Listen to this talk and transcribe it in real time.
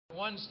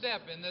one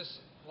step in this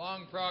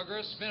long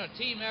progress. It's been a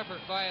team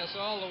effort by us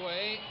all the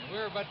way.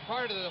 We're but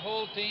part of the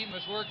whole team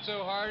that's worked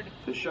so hard.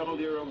 The shuttle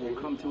era will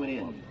come to an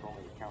end,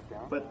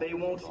 but they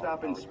won't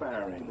stop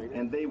inspiring,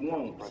 and they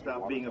won't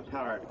stop being a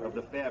part of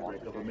the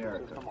fabric of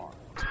America.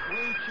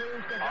 We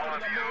choose to go to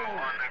the moon.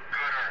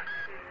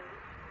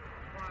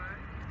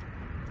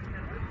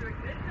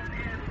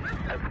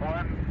 That's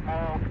one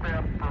small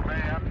step for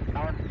man,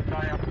 one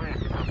giant leap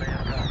for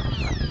mankind.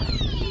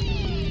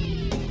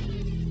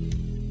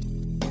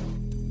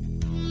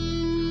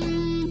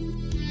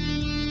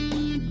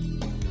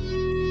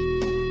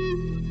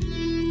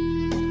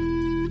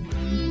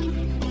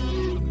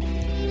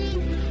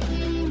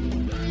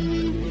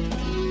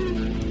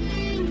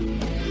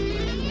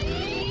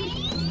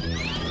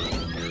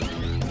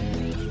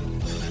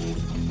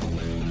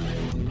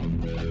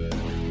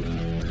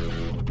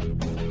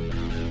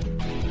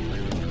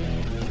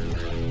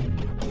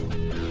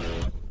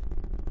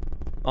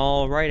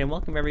 Alright, and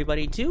welcome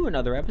everybody to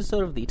another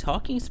episode of the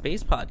Talking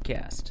Space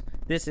Podcast.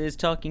 This is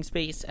Talking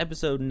Space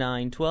episode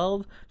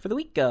 912 for the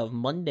week of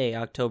Monday,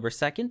 October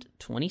 2nd,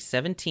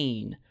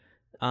 2017.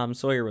 I'm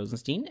Sawyer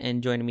Rosenstein,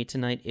 and joining me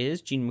tonight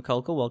is Gene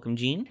Mikulka. Welcome,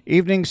 Gene.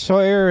 Evening,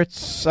 Sawyer.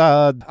 It's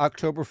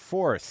October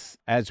 4th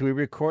as we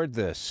record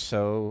this,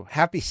 so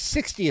happy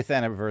 60th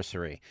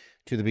anniversary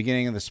to the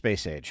beginning of the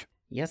space age.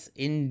 Yes,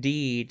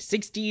 indeed.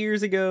 60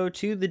 years ago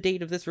to the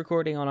date of this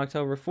recording on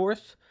October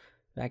 4th,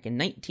 back in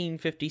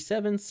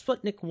 1957,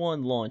 Sputnik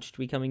 1 launched,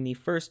 becoming the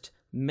first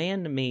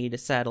man-made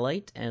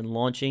satellite and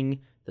launching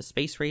the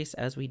space race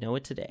as we know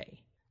it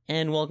today.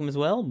 And welcome as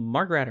well,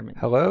 Mark Ratterman.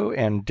 Hello,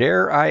 and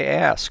dare I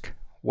ask,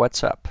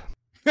 what's up?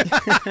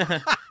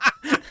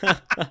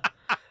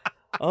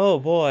 Oh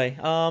boy.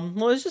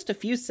 Well, there's just a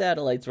few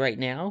satellites right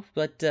now,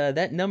 but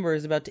that number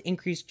is about to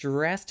increase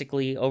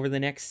drastically over the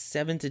next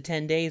 7 to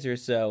 10 days or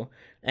so,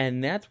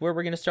 and that's where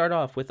we're going to start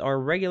off with our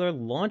regular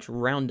launch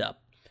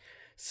roundup.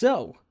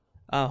 So,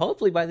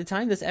 hopefully by the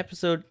time this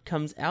episode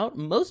comes out,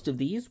 most of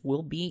these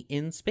will be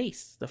in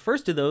space. The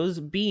first of those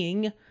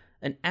being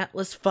an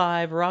Atlas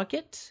V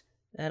rocket.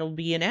 That'll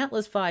be an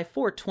Atlas V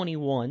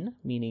 421,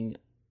 meaning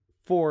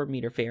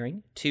 4-meter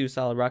fairing, 2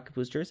 solid rocket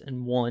boosters,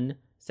 and 1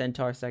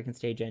 Centaur second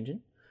stage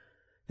engine.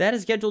 That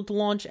is scheduled to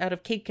launch out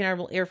of Cape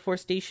Canaveral Air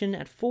Force Station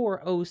at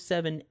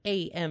 4:07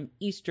 a.m.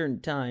 Eastern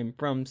Time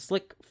from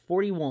Slick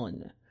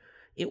 41.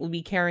 It will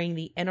be carrying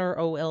the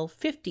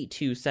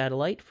NROL-52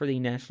 satellite for the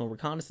National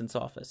Reconnaissance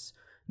Office.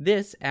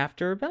 This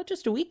after about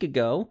just a week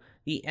ago,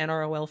 the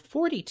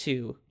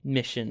NROL-42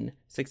 mission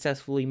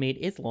successfully made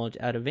its launch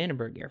out of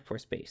Vandenberg Air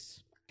Force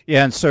Base.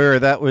 Yeah, and sir,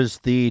 that was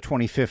the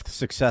 25th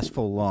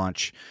successful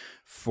launch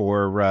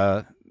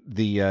for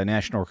the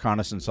National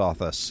Reconnaissance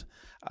Office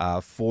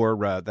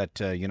for that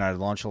United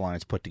Launch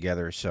Alliance put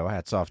together. So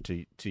hats off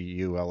to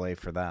ULA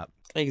for that.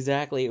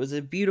 Exactly. It was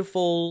a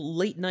beautiful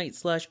late night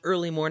 /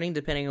 early morning,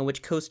 depending on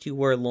which coast you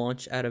were,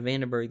 launch out of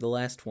Vandenberg, the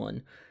last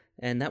one.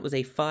 And that was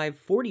a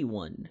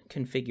 541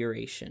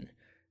 configuration.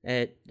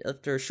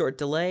 After a short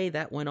delay,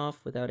 that went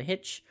off without a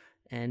hitch,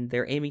 and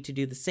they're aiming to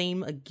do the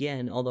same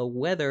again, although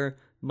weather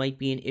might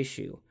be an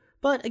issue.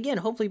 But again,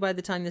 hopefully by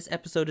the time this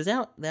episode is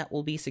out, that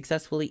will be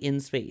successfully in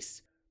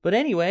space. But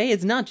anyway,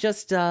 it's not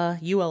just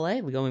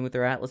ULA going with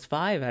their Atlas V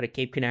out of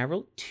Cape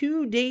Canaveral.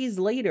 2 days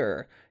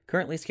later,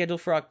 currently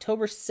scheduled for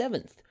October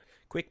 7th.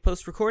 Quick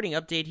post-recording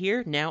update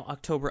here, now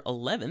October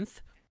 11th.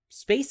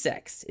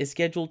 SpaceX is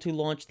scheduled to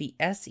launch the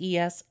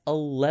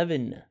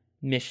SES-11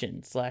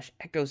 mission /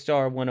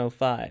 EchoStar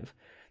 105.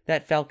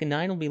 That Falcon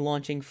 9 will be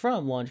launching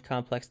from Launch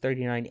Complex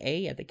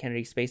 39A at the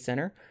Kennedy Space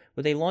Center,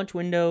 with a launch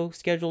window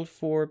scheduled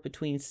for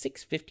between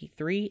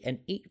 6:53 and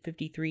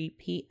 8:53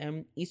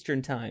 p.m.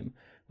 Eastern Time,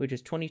 which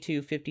is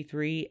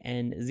 22:53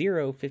 and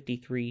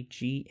 0:53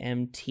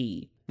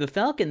 GMT. The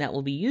Falcon that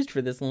will be used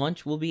for this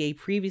launch will be a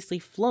previously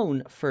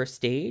flown first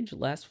stage,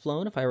 last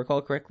flown, if I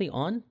recall correctly,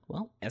 on,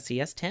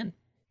 SES-10.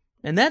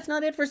 And that's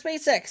not it for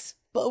SpaceX!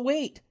 But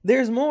wait,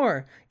 there's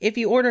more! If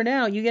you order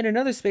now, you get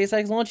another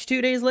SpaceX launch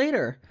 2 days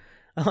later!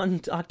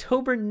 On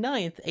October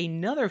 9th,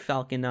 another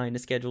Falcon 9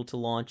 is scheduled to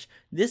launch,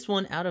 this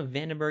one out of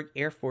Vandenberg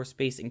Air Force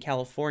Base in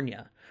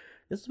California.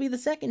 This will be the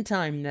second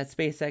time that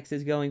SpaceX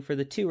is going for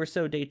the 2 or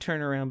so day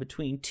turnaround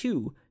between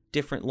 2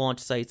 different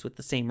launch sites with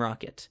the same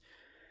rocket.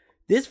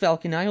 This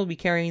Falcon 9 will be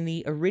carrying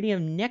the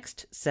Iridium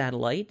Next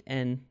satellite,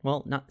 and,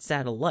 not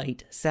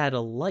satellite,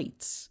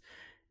 satellites.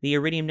 The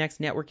Iridium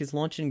Next network is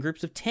launched in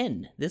groups of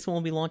 10. This one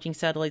will be launching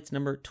satellites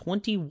number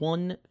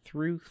 21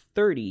 through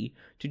 30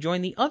 to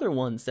join the other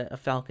ones that a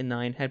Falcon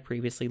 9 had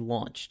previously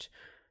launched.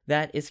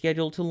 That is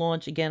scheduled to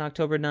launch again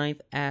October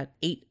 9th at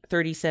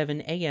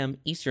 8:37 a.m.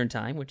 Eastern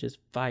Time, which is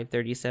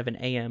 5:37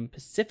 a.m.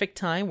 Pacific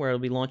Time, where it'll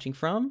be launching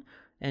from,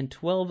 and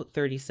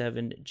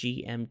 12:37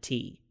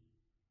 GMT.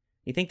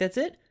 You think that's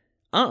it?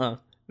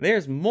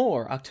 There's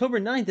more. October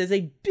 9th is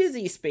a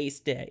busy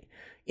space day.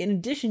 In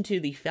addition to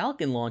the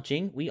Falcon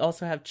launching, we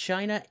also have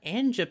China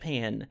and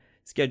Japan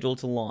scheduled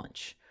to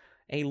launch.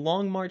 A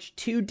Long March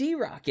 2D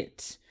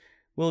rocket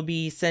will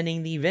be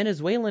sending the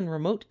Venezuelan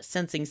remote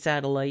sensing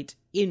satellite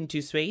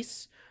into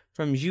space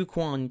From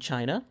Jiuquan,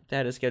 China.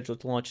 That is scheduled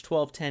to launch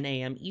 12:10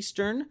 a.m.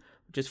 Eastern,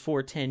 which is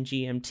 4:10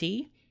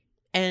 GMT.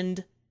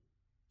 And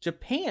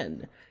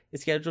Japan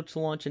is scheduled to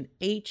launch an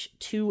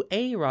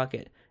H-2A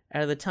rocket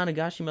out of the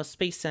Tanegashima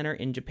Space Center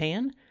in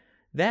Japan.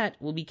 That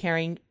will be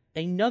carrying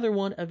another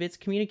one of its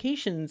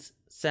communications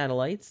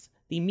satellites,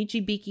 the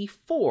Michibiki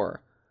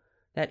 4.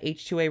 That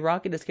H-2A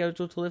rocket is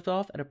scheduled to lift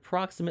off at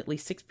approximately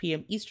 6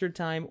 p.m. Eastern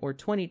Time, or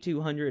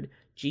 2200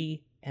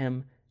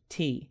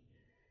 GMT.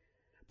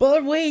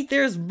 But wait,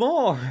 there's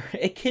more!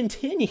 It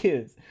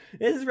continues!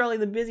 This is probably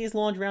the busiest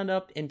launch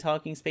roundup in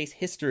Talking Space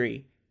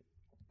history.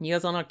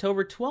 Because on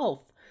October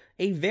 12th,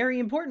 a very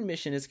important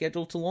mission is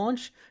scheduled to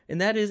launch, and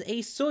that is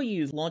a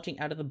Soyuz launching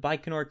out of the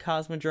Baikonur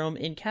Cosmodrome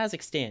in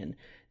Kazakhstan.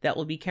 That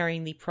will be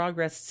carrying the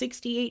Progress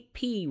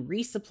 68P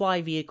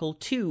resupply vehicle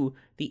to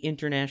the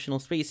International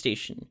Space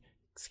Station.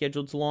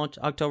 Scheduled to launch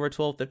October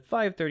 12th at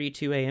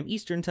 5:32 a.m.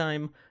 Eastern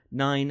Time,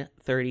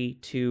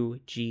 9:32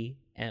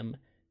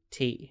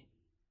 GMT.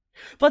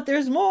 But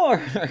there's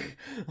more!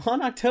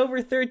 On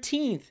October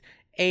 13th,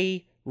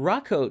 a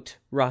Rockot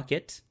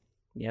rocket,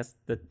 yes,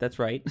 that's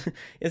right,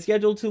 is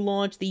scheduled to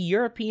launch the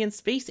European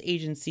Space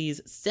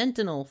Agency's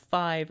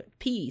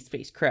Sentinel-5P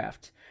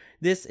spacecraft.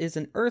 This is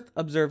an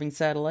Earth-observing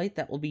satellite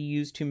that will be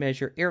used to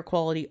measure air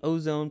quality,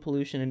 ozone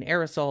pollution, and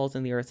aerosols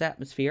in the Earth's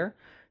atmosphere.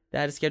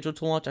 That is scheduled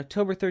to launch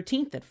October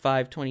 13th at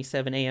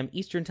 5:27 a.m.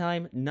 Eastern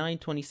Time,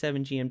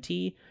 9:27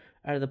 GMT,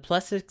 out of the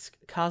Plesetsk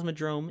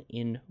Cosmodrome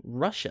in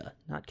Russia,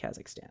 not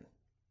Kazakhstan.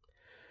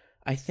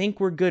 I think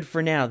we're good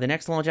for now. The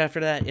next launch after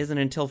that isn't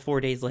until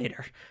 4 days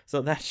later,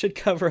 so that should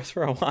cover us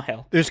for a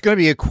while. There's going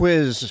to be a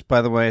quiz,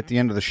 by the way, at the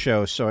end of the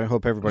show, so I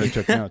hope everybody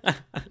took notes.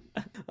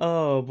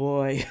 Oh,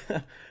 boy.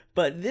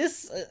 But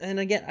this, and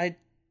again,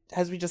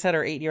 as we just had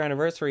our 8-year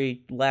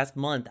anniversary last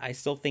month, I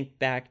still think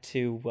back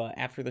to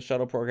after the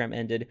shuttle program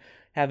ended,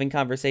 having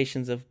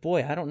conversations of,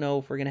 boy, I don't know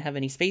if we're going to have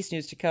any space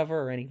news to cover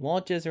or any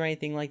launches or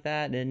anything like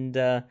that.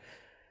 And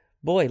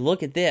boy,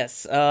 look at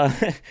this.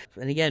 And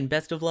again,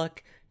 best of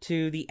luck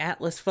to the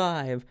Atlas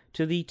V,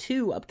 to the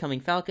 2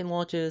 upcoming Falcon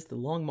launches, the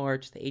Long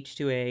March, the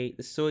H-2A,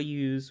 the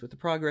Soyuz with the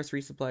Progress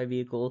resupply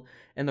vehicle,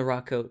 and the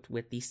Rockot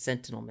with the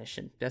Sentinel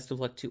mission. Best of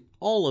luck to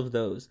all of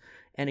those.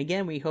 And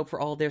again, we hope for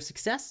all their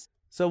success.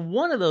 So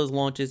one of those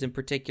launches in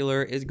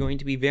particular is going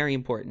to be very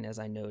important, as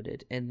I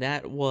noted, and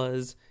that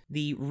was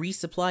the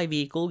resupply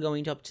vehicle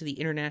going up to the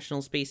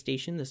International Space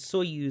Station, the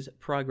Soyuz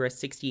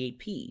Progress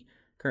 68P,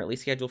 currently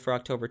scheduled for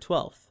October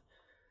 12th.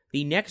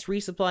 The next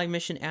resupply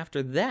mission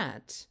after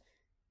that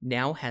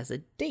now has a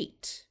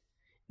date,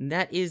 and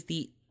that is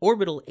the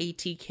Orbital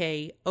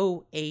ATK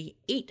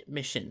OA8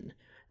 mission.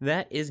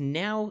 That is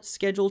now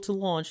scheduled to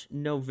launch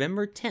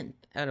November 10th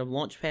out of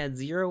Launchpad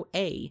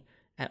 0A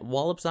at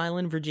Wallops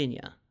Island,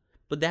 Virginia.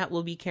 But that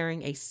will be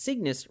carrying a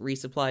Cygnus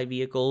resupply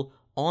vehicle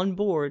on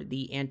board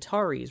the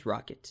Antares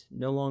rocket,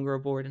 no longer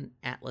aboard an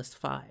Atlas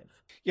V.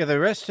 Yeah, the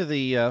rest of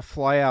the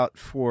flyout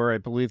for, I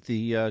believe,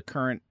 the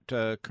current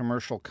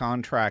commercial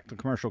contract, the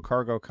commercial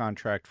cargo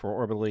contract for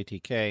Orbital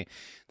ATK,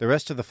 the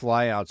rest of the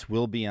flyouts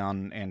will be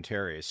on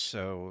Antares.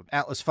 So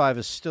Atlas V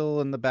is still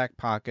in the back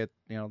pocket.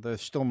 You know, there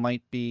still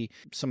might be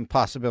some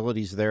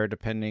possibilities there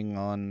depending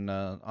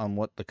on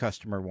what the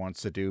customer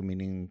wants to do,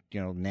 meaning,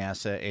 you know,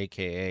 NASA,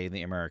 aka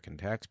the American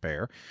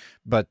taxpayer.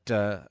 But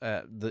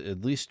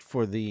at least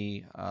for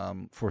the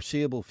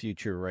foreseeable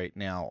future right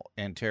now,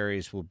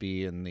 Antares will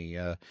be in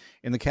the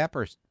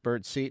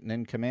catbird seat and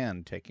in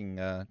command,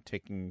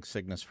 taking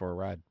Cygnus for a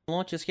ride.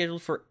 Launch is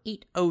scheduled for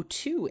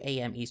 8:02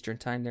 a.m. Eastern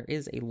Time. There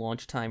is a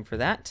launch time for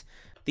that.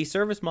 The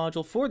service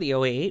module for the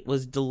OA8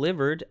 was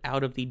delivered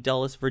out of the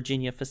Dulles,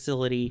 Virginia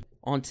facility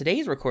on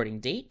today's recording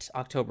date,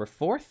 October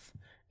 4th.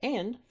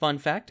 And, fun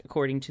fact,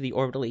 according to the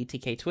Orbital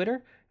ATK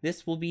Twitter,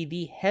 this will be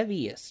the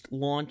heaviest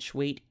launch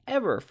weight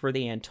ever for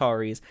the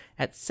Antares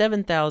at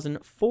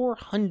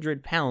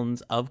 7,400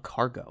 pounds of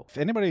cargo. If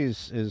anybody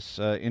is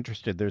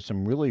interested, there's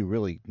some really,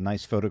 really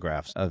nice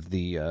photographs of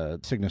the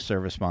Cygnus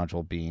service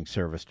module being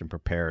serviced and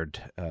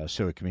prepared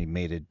so it can be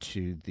mated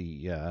to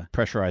the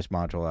pressurized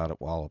module out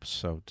at Wallops.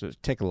 So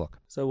take a look.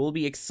 So we'll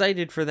be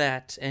excited for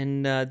that.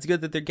 And it's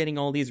good that they're getting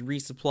all these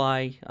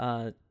resupply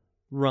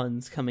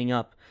runs coming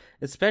up,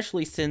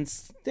 especially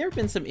since there have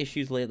been some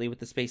issues lately with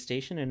the space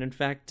station, and in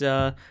fact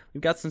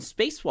we've got some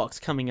spacewalks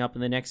coming up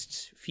in the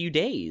next few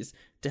days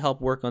to help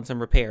work on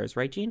some repairs,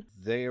 right, Gene?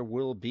 There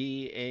will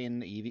be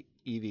an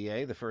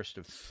EVA, the first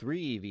of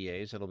 3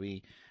 EVAs that'll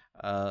be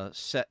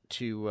set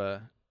to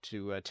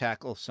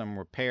tackle some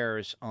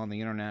repairs on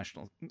the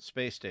International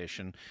Space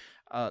Station.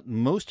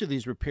 Most of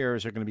these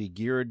repairs are going to be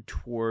geared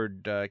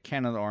toward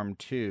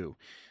Canadarm2.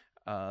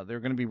 They're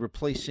going to be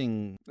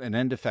replacing an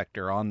end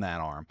effector on that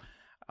arm.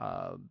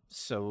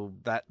 So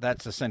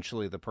that's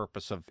essentially the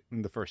purpose of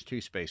the first 2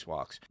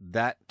 spacewalks.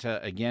 That,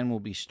 again, will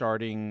be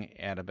starting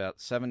at about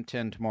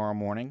 7:10 tomorrow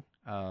morning.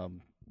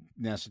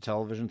 NASA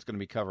Television is going to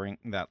be covering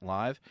that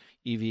live.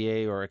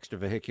 EVA, or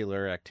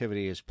extravehicular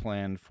activity, is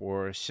planned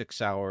for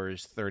 6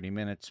 hours, 30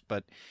 minutes.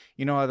 But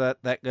you know how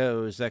that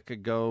goes. That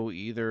could go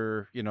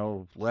either,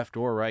 left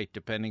or right,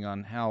 depending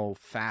on how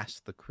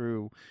fast the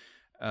crew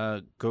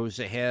goes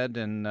ahead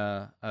and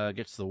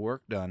gets the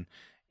work done.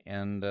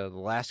 And the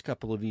last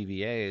couple of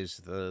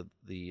EVAs,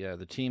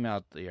 the team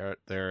out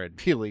there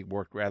had really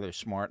worked rather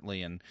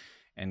smartly and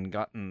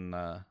gotten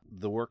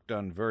the work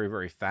done very,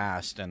 very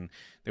fast, and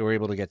they were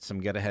able to get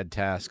some get-ahead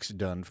tasks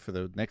done for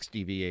the next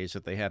EVAs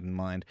that they had in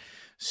mind.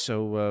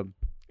 So,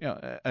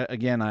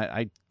 again,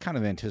 I kind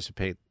of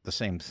anticipate the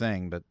same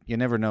thing, but you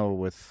never know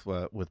with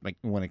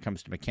when it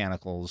comes to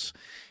mechanicals.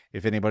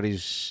 If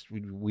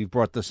we've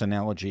brought this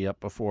analogy up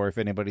before, if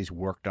anybody's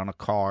worked on a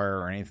car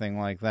or anything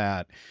like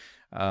that,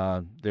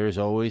 there's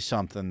always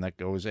something that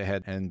goes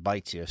ahead and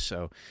bites you.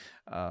 So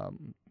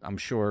I'm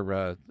sure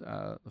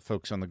the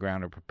folks on the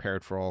ground are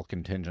prepared for all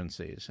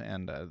contingencies.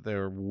 And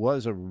there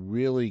was a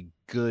really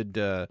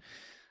good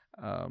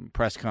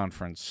press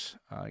conference,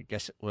 I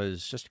guess it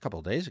was just a couple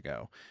of days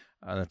ago,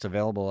 that's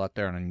available out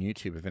there on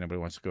YouTube if anybody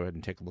wants to go ahead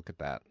and take a look at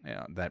that.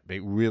 That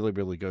really,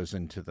 really goes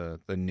into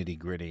the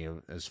nitty-gritty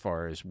as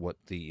far as what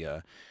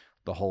the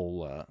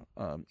whole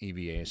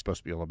EVA is supposed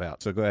to be all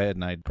about. So go ahead,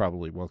 and I'd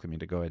probably welcome you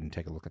to go ahead and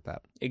take a look at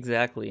that.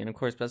 Exactly. And of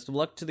course, best of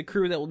luck to the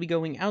crew that will be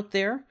going out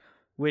there,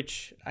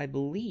 which I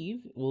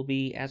believe will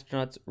be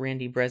astronauts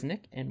Randy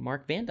Bresnik and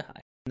Mark Vande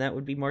Hei. And that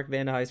would be Mark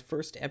Vande Hei's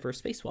first ever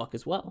spacewalk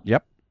as well.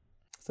 Yep.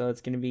 So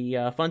it's going to be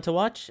fun to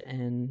watch,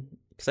 and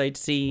excited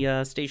to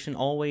see Station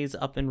always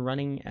up and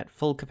running at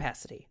full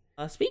capacity.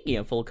 Speaking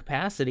of full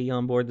capacity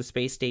on board the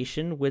space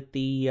station, with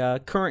the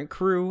current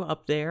crew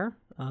up there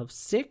of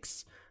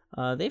 6,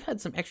 they've had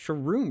some extra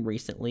room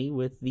recently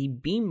with the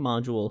beam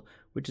module,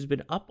 which has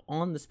been up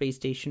on the space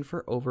station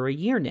for over a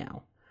year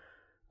now.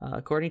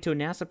 According to a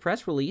NASA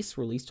press release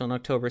released on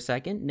October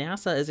 2nd,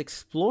 NASA is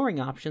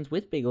exploring options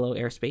with Bigelow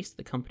Aerospace,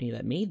 the company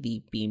that made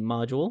the beam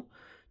module,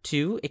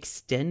 to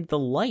extend the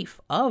life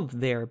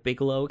of their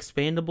Bigelow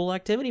expandable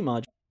activity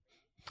module.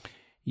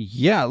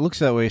 Yeah, it looks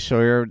that way,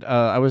 Sawyer.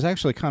 I was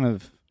actually kind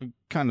of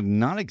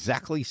not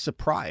exactly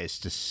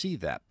surprised to see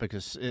that,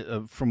 because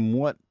from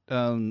what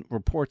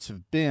reports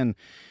have been,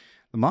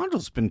 the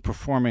module's been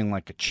performing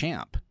like a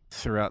champ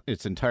throughout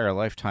its entire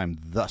lifetime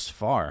thus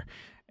far,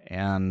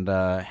 and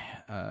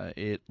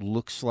it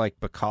looks like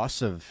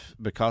because of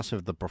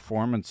the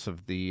performance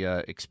of the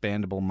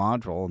expandable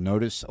module.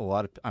 Notice a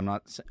lot of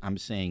I'm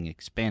saying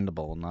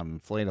expandable, not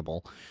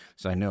inflatable,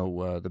 so I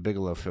know the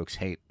Bigelow folks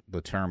hate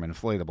the term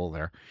inflatable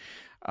there.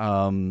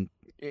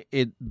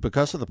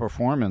 Because of the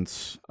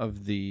performance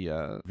of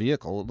the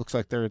vehicle, it looks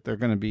like they're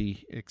going to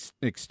be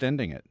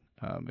extending it,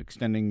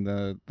 extending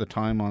the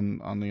time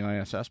on the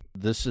ISS.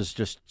 This is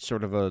just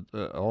sort of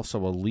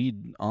also a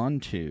lead on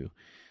to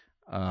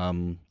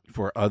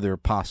for other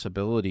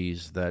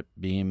possibilities that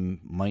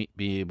Beam might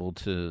be able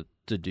to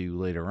do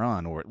later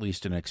on, or at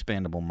least an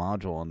expandable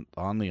module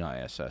on the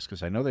ISS,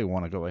 because I know they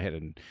want to go ahead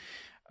and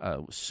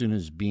as soon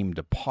as Beam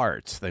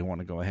departs, they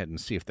want to go ahead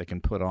and see if they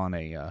can put on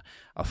a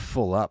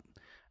full up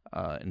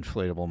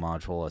inflatable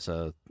module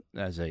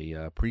as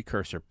a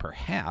precursor,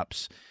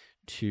 perhaps,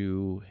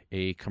 to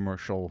a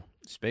commercial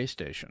space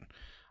station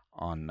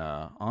on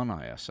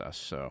ISS.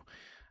 So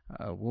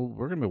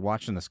we're going to be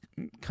watching this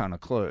kind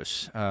of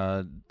close.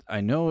 I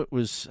know it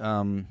was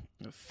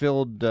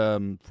filled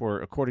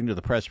according to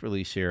the press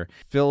release here,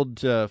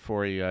 filled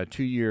for a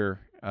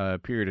 2-year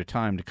period of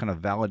time to kind of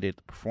validate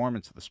the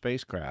performance of the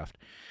spacecraft.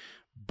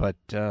 But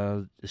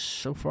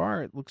so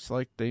far, it looks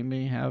like they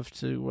may have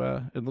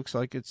to. It looks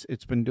like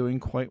it's been doing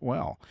quite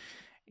well,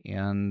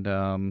 and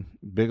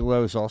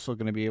Bigelow is also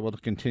going to be able to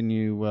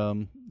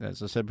continue.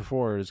 As I said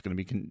before, is going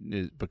to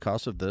be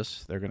because of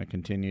this. They're going to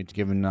continue to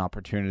give them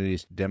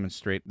opportunities to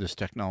demonstrate this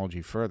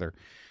technology further,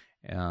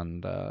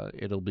 and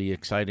it'll be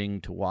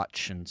exciting to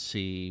watch and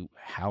see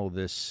how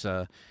this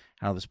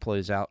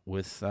plays out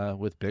with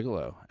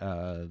Bigelow.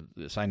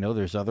 I know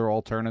there's other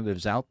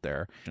alternatives out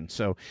there, and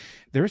so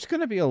there's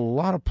going to be a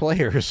lot of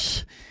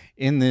players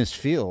in this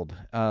field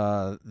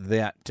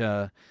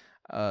that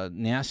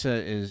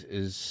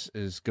NASA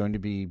is going to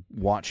be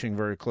watching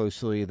very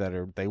closely.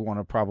 They want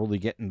to probably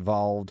get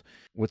involved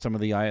with some of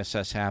the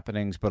ISS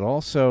happenings, but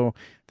also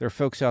there are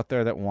folks out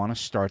there that want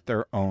to start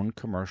their own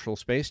commercial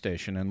space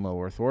station in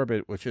low Earth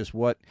orbit, which is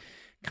what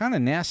kind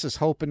of NASA's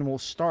hoping will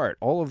start.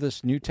 All of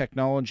this new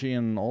technology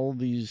and all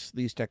these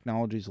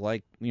technologies,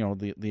 like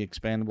the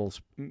expandable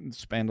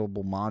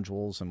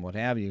modules and what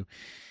have you,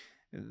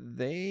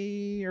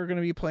 they are going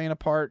to be playing a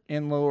part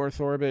in low Earth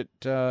orbit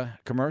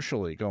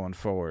commercially going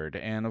forward.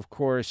 And of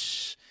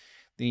course,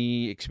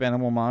 the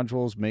expandable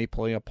modules may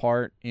play a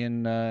part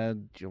in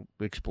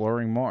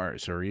exploring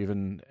Mars or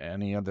even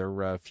any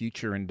other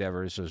future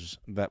endeavors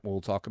that we'll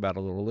talk about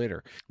a little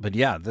later. But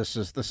yeah, this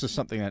is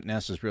something that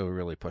NASA's really,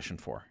 really pushing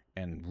for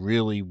and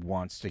really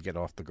wants to get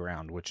off the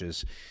ground, which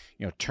is,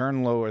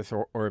 turn low Earth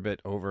orbit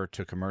over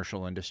to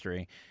commercial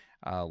industry,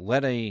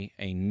 let a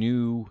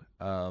new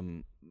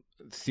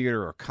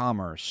theater of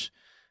commerce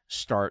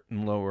start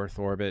in low Earth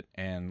orbit,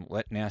 and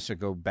let NASA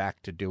go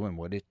back to doing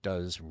what it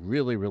does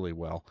really, really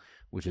well,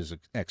 which is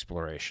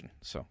exploration.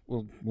 So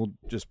we'll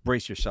just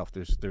brace yourself.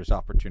 There's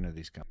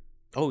opportunities coming.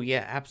 Oh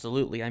yeah,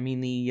 absolutely. I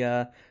mean,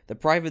 the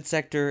private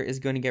sector is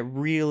going to get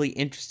really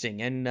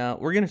interesting, and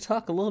we're going to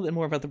talk a little bit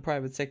more about the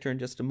private sector in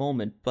just a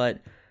moment.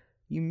 But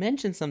you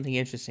mentioned something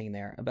interesting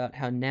there about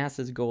how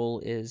NASA's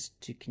goal is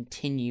to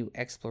continue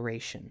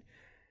exploration,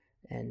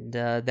 and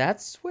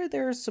that's where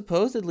they're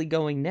supposedly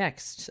going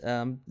next.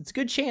 It's a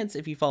good chance,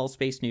 if you follow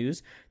space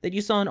news, that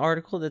you saw an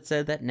article that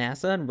said that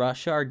NASA and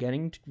Russia are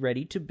getting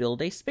ready to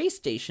build a space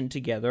station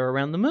together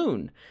around the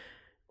moon.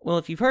 Well,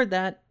 if you've heard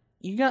that,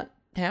 you got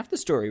half the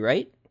story,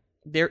 right?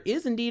 There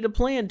is indeed a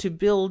plan to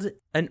build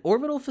an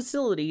orbital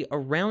facility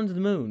around the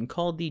moon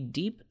called the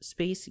Deep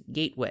Space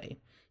Gateway.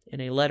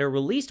 In a letter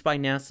released by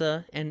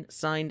NASA and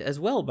signed as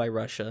well by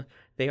Russia,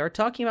 they are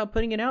talking about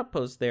putting an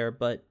outpost there,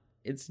 but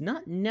it's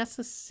not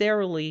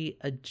necessarily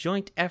a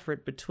joint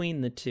effort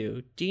between the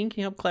two. Dean, can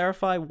you help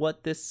clarify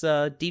what this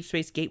Deep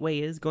Space Gateway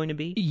is going to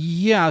be?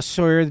 Yeah,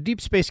 Sawyer, the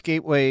Deep Space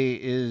Gateway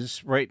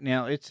is right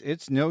now,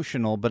 it's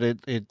notional, but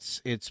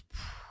it's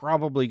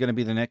probably going to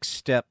be the next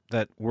step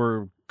that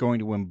we're going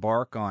to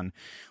embark on.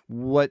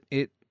 What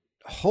it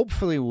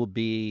hopefully will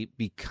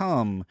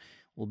become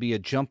will be a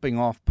jumping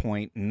off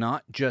point,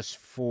 not just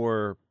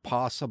for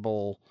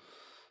possible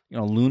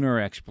lunar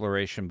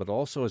exploration, but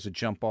also as a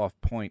jump-off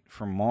point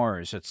for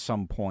Mars at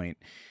some point.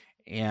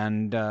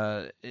 And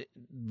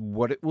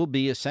what it will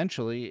be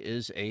essentially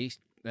is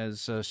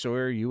as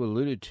Sawyer, you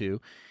alluded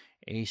to,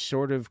 a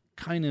sort of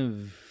kind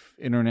of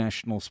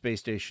international space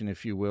station,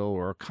 if you will,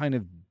 or a kind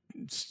of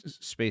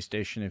space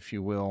station, if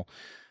you will,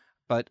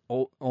 but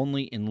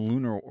only in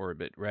lunar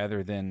orbit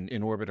rather than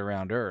in orbit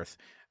around Earth.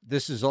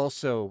 This is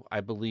also,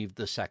 I believe,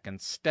 the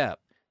second step.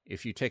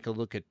 If you take a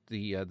look at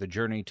the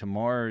Journey to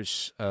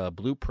Mars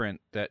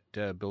blueprint that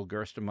Bill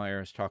Gerstenmaier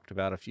has talked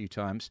about a few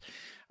times,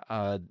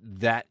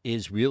 that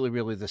is really,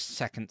 really the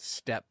second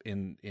step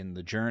in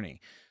the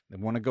journey. They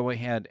want to go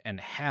ahead and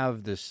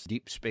have this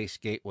deep space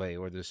gateway,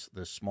 or this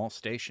small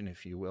station,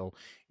 if you will,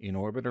 in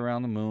orbit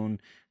around the moon,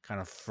 kind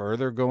of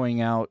further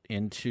going out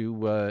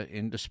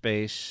into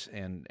space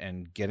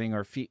and getting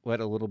our feet wet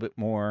a little bit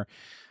more.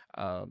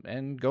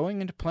 And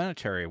going into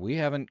planetary. We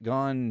haven't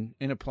gone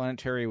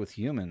interplanetary with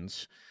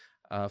humans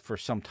for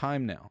some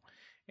time now.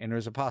 And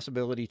there's a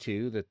possibility,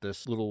 too, that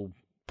this little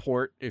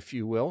port, if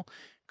you will,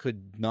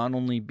 could not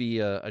only be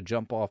a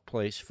jump-off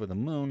place for the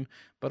moon,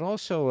 but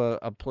also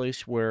a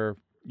place where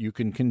you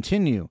can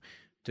continue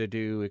to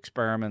do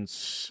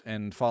experiments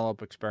and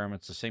follow-up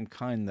experiments, the same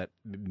kind that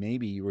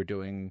maybe you were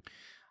doing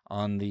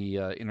on the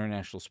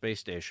International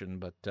Space Station,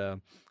 but a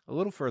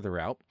little further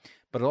out.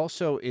 But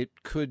also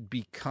it could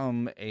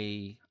become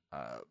a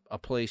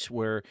place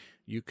where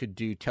you could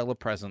do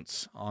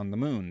telepresence on the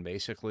moon.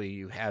 Basically,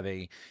 you have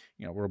a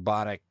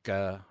robotic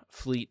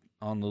fleet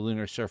on the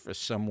lunar surface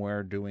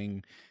somewhere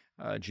doing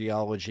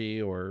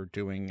geology or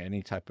doing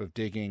any type of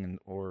digging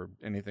or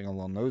anything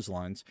along those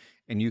lines,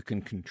 and you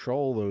can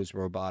control those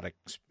robotic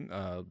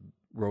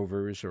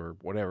rovers or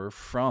whatever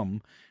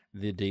from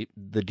the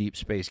deep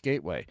space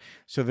gateway.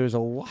 So there's a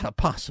lot of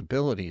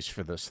possibilities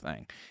for this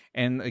thing.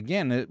 And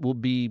again, it will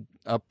be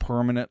a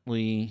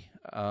permanently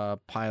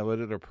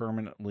piloted or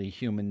permanently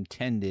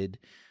human-tended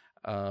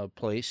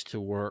place to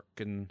work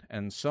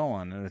and so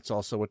on. And it's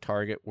also a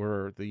target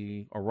where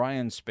the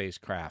Orion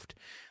spacecraft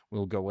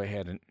will go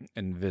ahead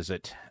and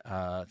visit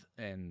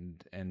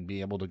and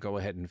be able to go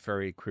ahead and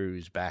ferry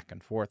crews back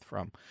and forth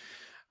from.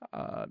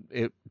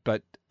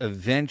 But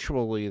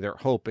eventually they're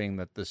hoping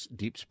that this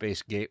deep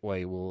space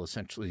gateway will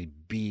essentially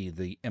be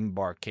the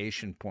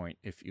embarkation point,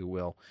 if you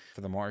will,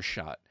 for the Mars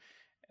shot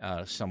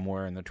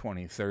somewhere in the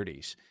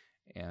 2030s.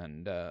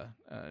 And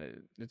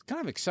it's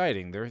kind of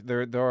exciting.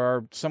 There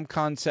are some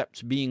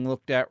concepts being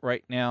looked at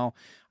right now.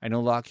 I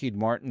know Lockheed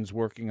Martin's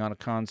working on a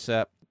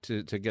concept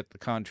to get the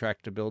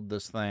contract to build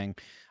this thing.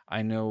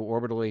 I know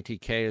Orbital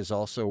ATK is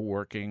also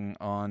working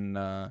on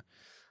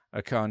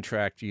a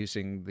contract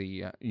using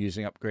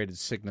upgraded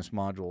Cygnus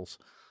modules,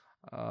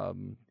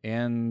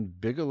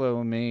 and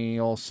Bigelow may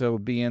also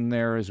be in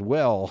there as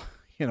well,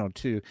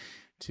 to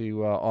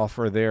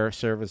offer their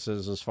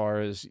services as far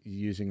as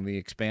using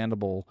the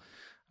expandable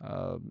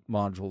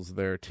modules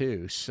there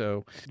too.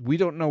 So we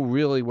don't know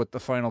really what the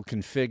final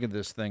config of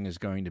this thing is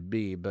going to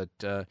be, but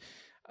to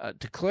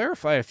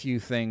clarify a few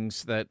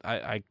things that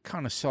I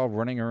kind of saw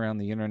running around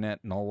the internet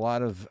and a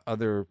lot of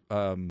other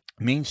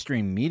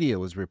mainstream media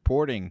was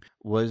reporting,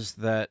 was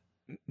that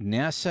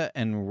NASA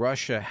and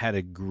Russia had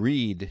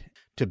agreed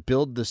to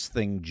build this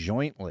thing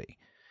jointly.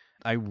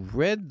 I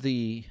read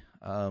the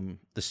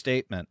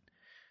statement.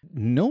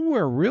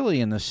 Nowhere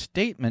really in the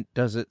statement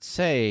does it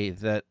say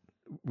that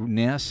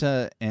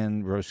NASA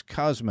and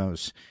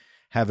Roscosmos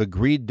have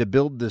agreed to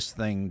build this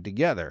thing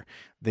together.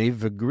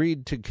 They've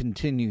agreed to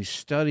continue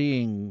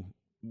studying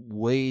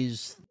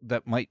ways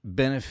that might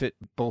benefit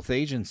both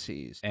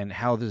agencies and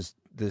how this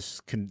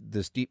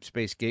deep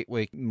space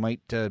gateway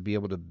might be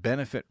able to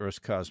benefit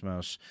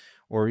Roscosmos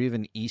or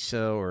even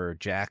ESA or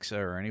JAXA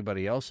or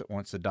anybody else that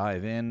wants to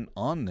dive in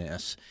on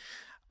this.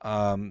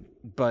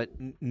 But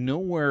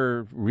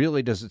nowhere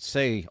really does it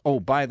say, oh,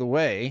 by the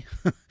way,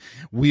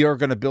 we are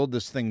going to build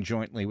this thing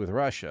jointly with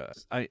Russia.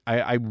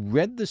 I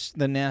read the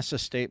NASA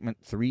statement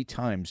 3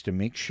 times to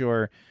make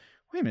sure,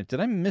 wait a minute, did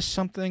I miss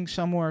something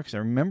somewhere? Because I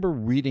remember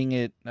reading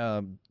it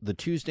the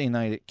Tuesday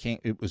night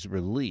it was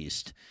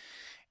released.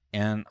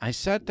 And I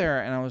sat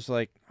there and I was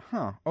like,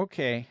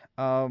 okay,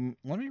 let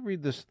me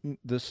read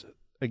this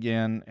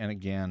again and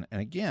again and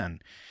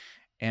again.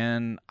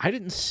 And I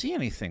didn't see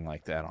anything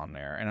like that on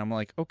there. And I'm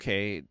like,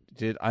 okay,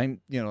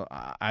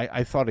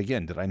 I thought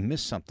again, did I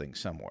miss something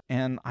somewhere?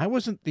 And I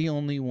wasn't the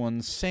only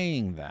one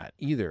saying that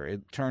either.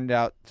 It turned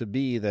out to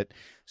be that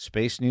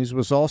Space News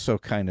was also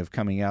kind of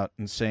coming out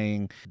and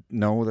saying,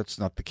 no, that's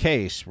not the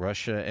case.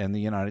 Russia and the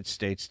United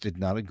States did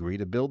not agree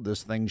to build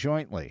this thing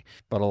jointly.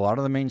 But a lot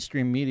of the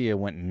mainstream media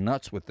went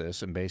nuts with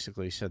this and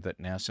basically said that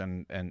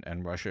NASA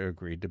and Russia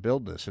agreed to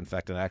build this. In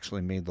fact, it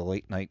actually made the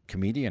late night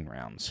comedian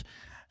rounds.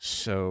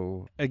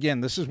 So,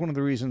 again, this is one of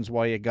the reasons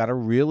why you got to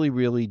really,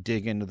 really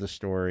dig into the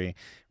story,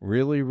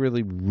 really,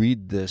 really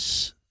read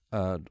this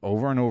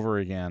over and over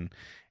again.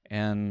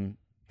 And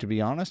to be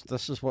honest,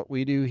 this is what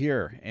we do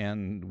here.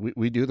 And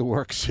we do the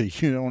work so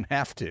you don't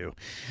have to.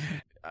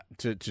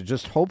 To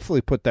just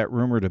hopefully put that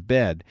rumor to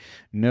bed,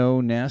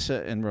 no,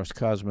 NASA and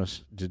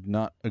Roscosmos did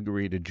not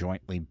agree to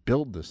jointly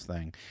build this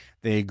thing.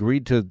 They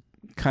agreed to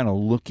kind of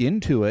look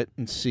into it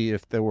and see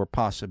if there were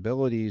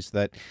possibilities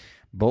that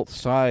both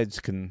sides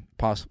can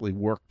possibly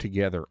work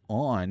together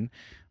on,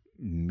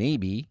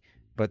 maybe,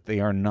 but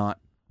we're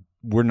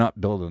not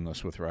building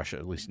this with Russia,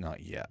 at least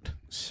not yet.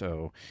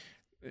 So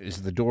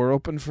is the door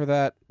open for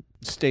that?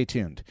 Stay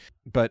tuned.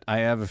 But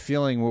I have a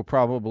feeling we'll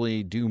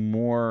probably do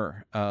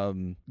more,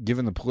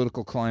 given the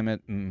political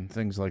climate and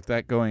things like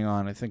that going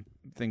on. I think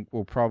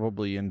we'll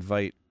probably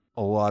invite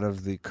a lot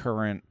of the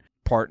current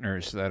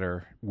partners that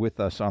are with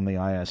us on the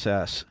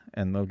ISS,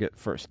 and they'll get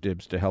first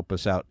dibs to help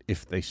us out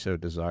if they so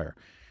desire.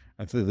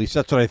 At least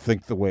that's what I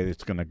think the way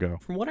it's going to go.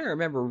 From what I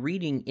remember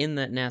reading in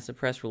that NASA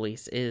press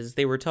release is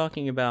they were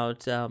talking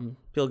about,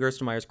 Bill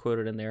Gerstenmaier's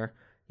quoted in there,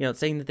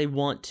 saying that they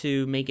want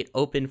to make it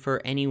open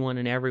for anyone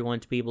and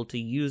everyone to be able to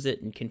use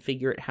it and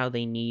configure it how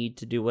they need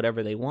to do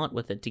whatever they want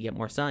with it to get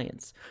more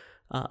science.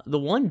 The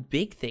one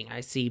big thing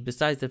I see,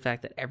 besides the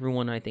fact that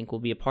everyone I think will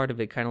be a part of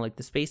it, kind of like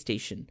the space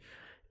station,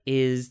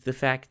 is the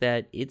fact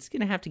that it's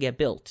going to have to get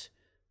built.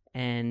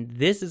 And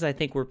this is, I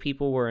think, where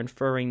people were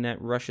inferring that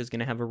Russia's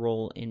going to have a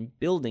role in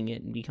building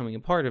it and becoming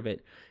a part of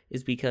it,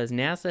 is because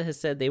NASA has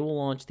said they will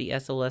launch the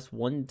SLS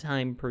 1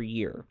 time per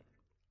year.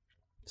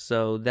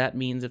 So that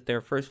means if their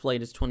first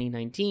flight is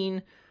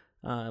 2019,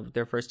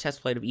 their first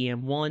test flight of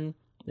EM1,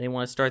 they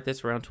want to start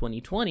this around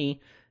 2020.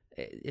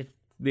 If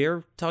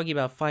they're talking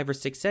about 5 or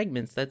 6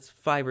 segments, that's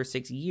 5 or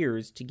 6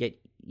 years to get,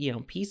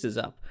 pieces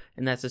up.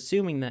 And that's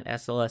assuming that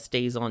SLS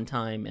stays on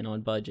time and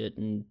on budget,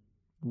 and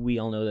we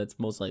all know that's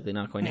most likely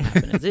not going to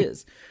happen as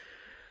is.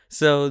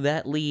 So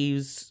that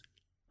leaves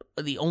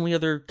the only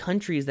other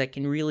countries that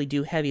can really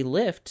do heavy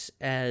lift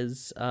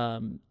as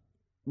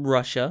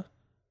Russia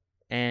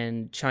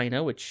and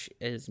China, which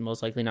is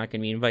most likely not going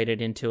to be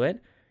invited into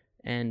it,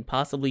 and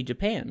possibly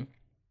Japan,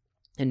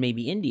 and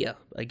maybe India.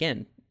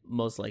 Again,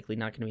 most likely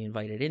not going to be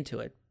invited into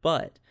it.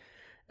 But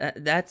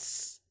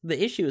that's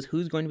the issue, is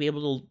who's going to be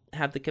able to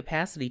have the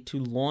capacity to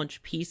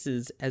launch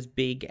pieces as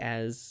big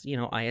as,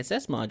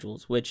 ISS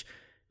modules, which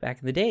back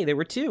in the day, there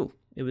were 2.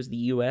 It was the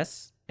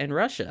U.S. and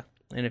Russia.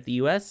 And if the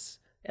U.S.,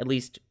 at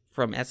least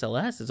from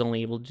SLS, is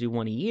only able to do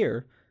 1 a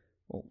year,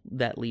 well,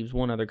 that leaves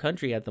one other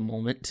country at the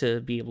moment to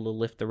be able to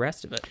lift the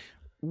rest of it.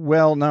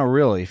 Well, not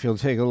really. If you'll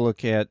take a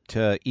look at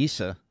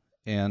ESA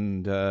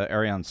and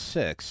Ariane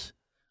 6,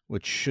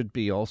 which should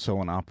be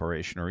also in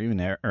operation, or even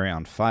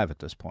Ariane 5 at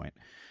this point,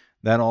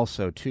 that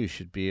also, too,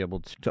 should be able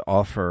to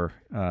offer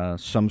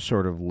some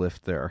sort of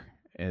lift there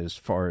as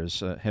far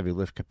as heavy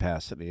lift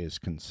capacity is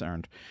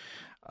concerned.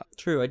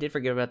 True, I did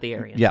forget about the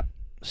Ariane. Yeah.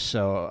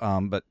 So,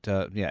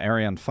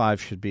 Ariane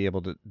 5 should be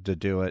able to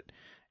do it,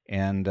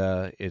 and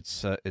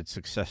its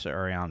successor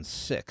Ariane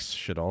 6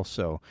 should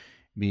also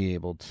be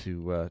able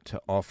to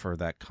offer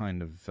that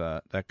kind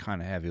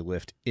of heavy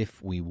lift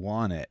if we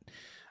want it.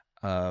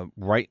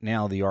 Right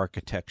now, the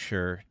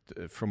architecture,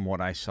 from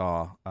what I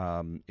saw,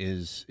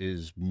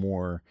 is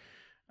more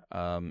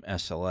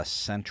SLS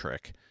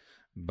centric,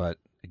 but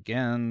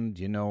again,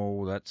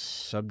 that's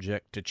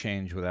subject to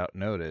change without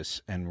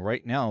notice. And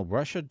right now,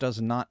 Russia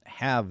does not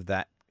have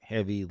that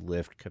heavy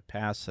lift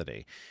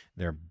capacity.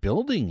 They're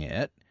building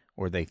it,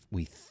 or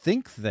we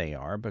think they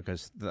are,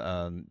 because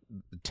the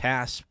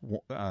TASS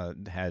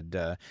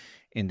had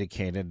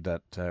indicated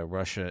that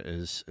Russia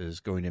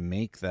is going to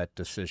make that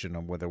decision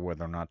on whether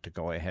or not to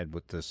go ahead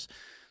with this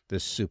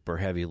super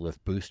heavy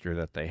lift booster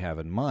that they have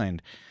in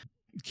mind.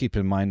 Keep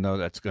in mind, though,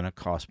 that's going to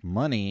cost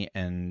money,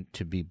 and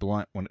to be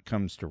blunt, when it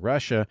comes to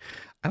Russia,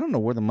 I don't know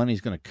where the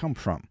money's going to come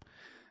from.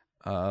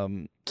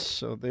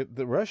 So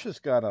the Russia's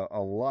got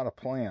a lot of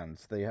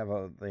plans. They have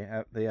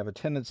a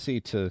tendency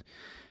to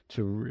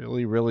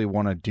really, really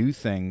want to do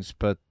things,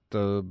 but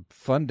the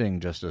funding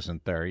just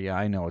isn't there. Yeah,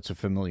 I know it's a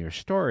familiar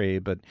story,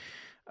 but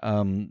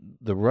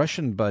The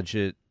Russian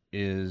budget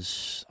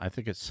is, I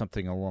think it's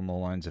something along the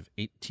lines of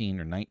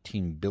 $18 or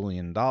 $19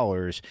 billion,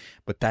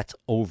 but that's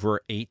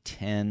over a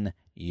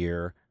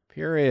 10-year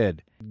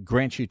period.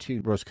 Grant you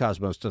too,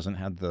 Roscosmos doesn't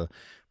have the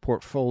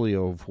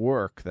portfolio of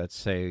work that,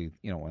 say,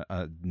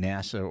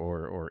 NASA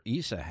or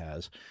ESA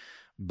has,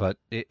 but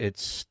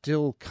it's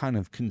still kind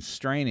of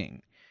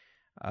constraining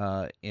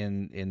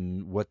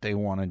in what they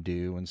want to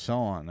do and so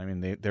on. I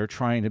mean, they're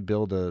trying to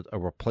build a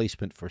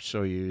replacement for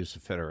Soyuz, the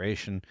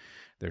Federation.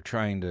 They're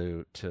trying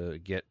to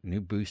get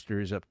new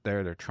boosters up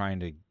there. They're trying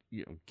to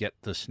get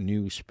this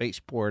new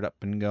spaceport up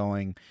and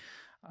going,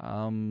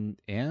 and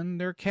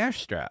they're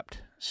cash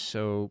strapped.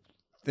 So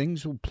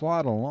things will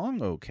plod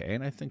along okay,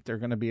 and I think they're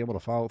going to be able to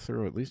follow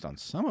through at least on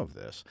some of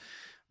this.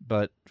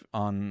 But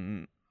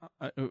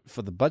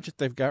for the budget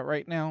they've got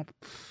right now,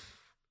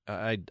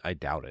 I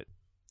doubt it.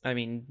 I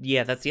mean,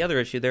 yeah, that's the other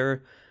issue.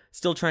 They're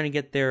still trying to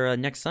get their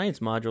next science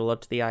module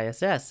up to the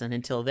ISS, and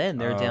until then,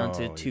 they're down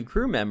to 2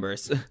 crew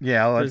members.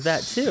 Yeah, there's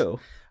that too.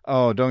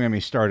 Oh, don't get me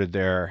started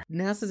there.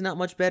 NASA's not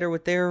much better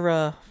with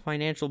their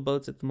financial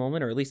boats at the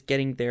moment, or at least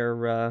getting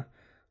their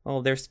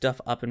all their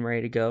stuff up and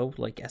ready to go,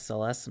 like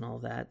SLS and all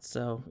that.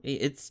 So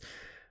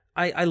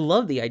I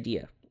love the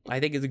idea. I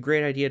think it's a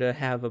great idea to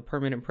have a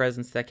permanent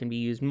presence that can be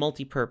used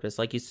multi-purpose,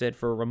 like you said,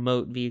 for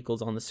remote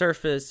vehicles on the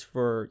surface,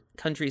 for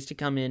countries to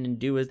come in and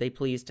do as they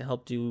please to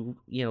help do,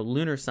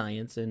 lunar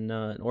science and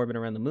orbit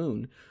around the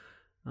moon.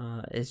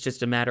 It's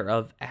just a matter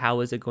of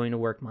how is it going to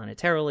work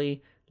monetarily,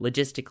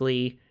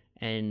 logistically,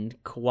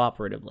 and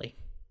cooperatively.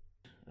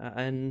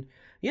 And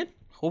yeah,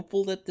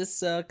 hopeful that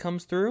this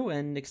comes through,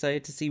 and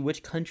excited to see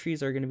which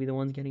countries are going to be the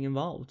ones getting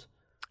involved.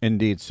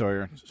 Indeed,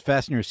 Sawyer.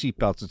 Fasten your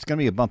seatbelts. It's going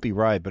to be a bumpy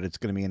ride, but it's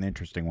going to be an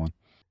interesting one.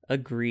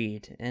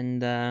 Agreed.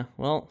 And, the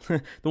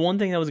one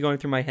thing that was going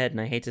through my head, and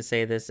I hate to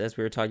say this as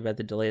we were talking about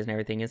the delays and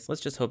everything, is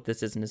let's just hope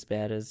this isn't as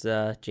bad as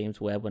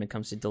James Webb when it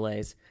comes to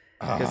delays.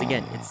 Because,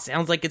 again, it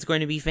sounds like it's going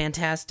to be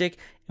fantastic,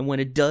 and when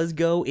it does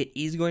go, it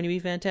is going to be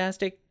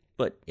fantastic,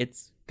 but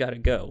it's got to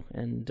go.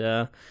 And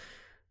I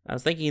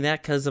was thinking of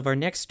that because of our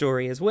next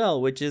story as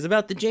well, which is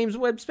about the James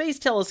Webb Space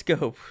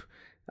Telescope.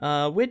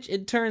 Which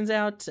it turns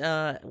out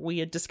we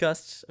had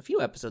discussed a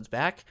few episodes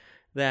back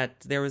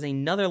that there was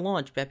another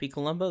launch, Bepi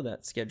Colombo,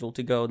 that's scheduled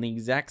to go in the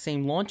exact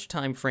same launch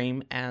time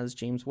frame as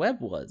James Webb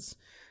was.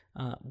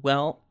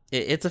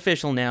 It's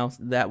official now.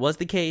 That was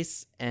the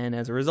case, and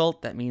as a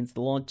result, that means the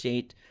launch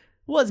date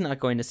was not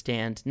going to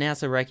stand.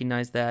 NASA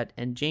recognized that,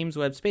 and James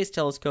Webb Space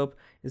Telescope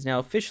is now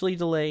officially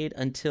delayed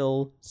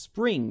until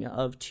spring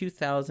of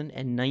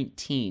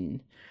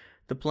 2019.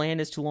 The plan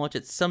is to launch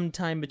it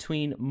sometime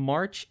between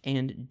March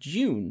and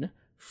June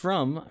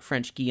from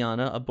French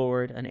Guiana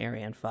aboard an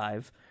Ariane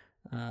 5.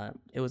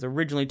 It was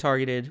originally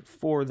targeted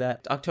for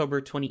that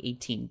October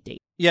 2018 date.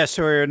 Yeah,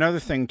 so another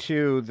thing,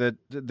 too, that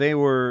they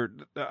were,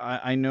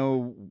 I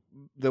know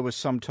there was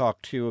some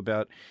talk, too,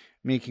 about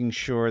making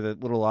sure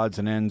that little odds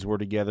and ends were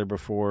together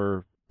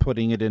before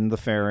putting it in the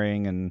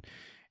fairing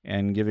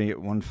and giving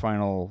it one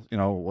final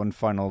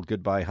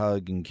goodbye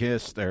hug and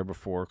kiss there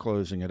before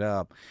closing it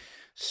up.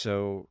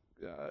 So,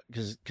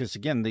 because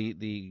again,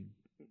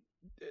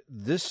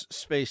 this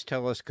space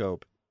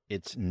telescope,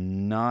 it's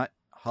not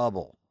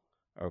Hubble,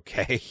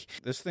 okay?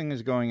 This thing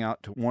is going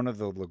out to one of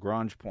the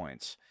Lagrange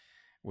points,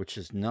 which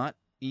is not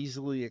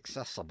easily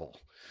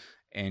accessible,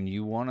 and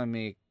you want to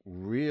make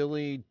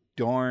really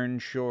darn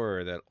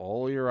sure that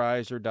all your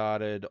I's are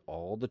dotted,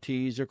 all the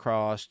T's are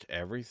crossed,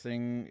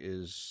 everything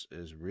is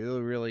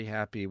really, really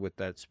happy with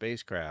that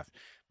spacecraft,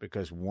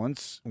 because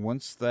once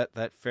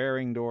that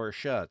fairing door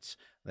shuts,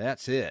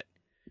 that's it.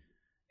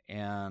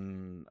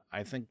 And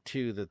I think,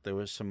 too, that there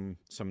was some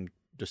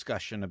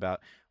discussion about,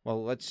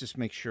 well, let's just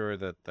make sure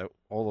that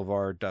all of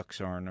our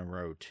ducks are in a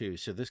row, too.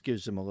 So this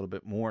gives them a little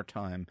bit more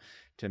time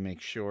to make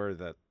sure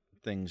that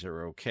things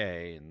are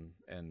okay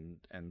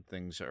and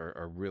things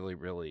are really,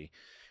 really,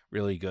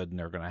 really good, and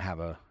they're going to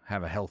have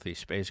a healthy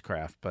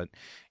spacecraft. But,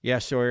 yeah,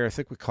 Sawyer, I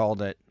think we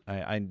called it.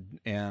 I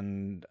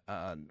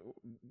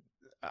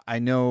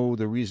know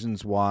the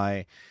reasons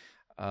why.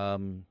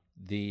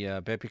 The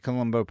Bepi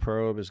Colombo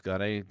probe has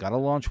got a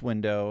launch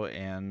window,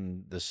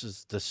 and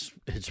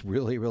it's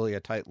really, really a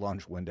tight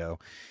launch window,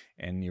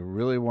 and you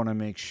really want to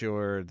make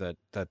sure that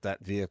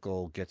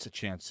vehicle gets a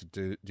chance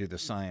to do the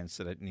science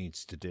that it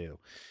needs to do.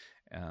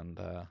 And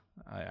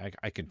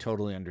I can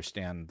totally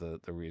understand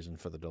the reason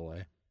for the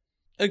delay.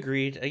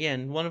 Agreed.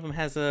 Again, one of them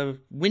has a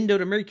window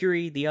to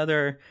Mercury. The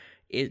other,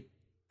 it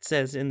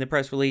says in the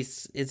press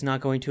release, it's not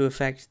going to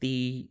affect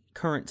the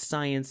current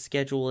science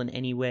schedule in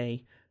any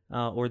way.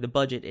 Or the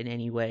budget in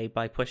any way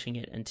by pushing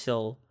it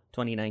until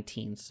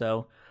 2019.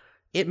 So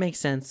it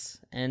makes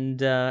sense.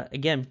 And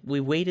again,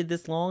 we waited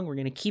this long. We're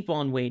going to keep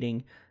on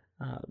waiting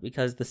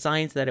because the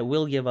science that it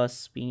will give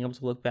us, being able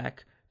to look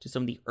back to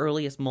some of the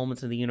earliest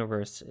moments of the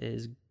universe,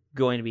 is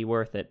going to be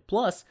worth it.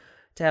 Plus,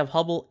 to have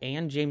Hubble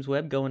and James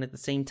Webb going at the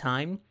same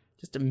time,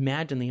 just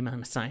imagine the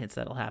amount of science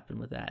that'll happen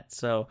with that.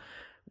 So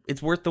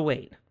it's worth the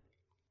wait.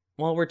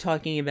 while we're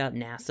talking about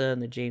NASA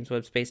and the James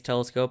Webb Space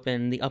Telescope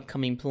and the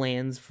upcoming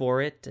plans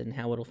for it and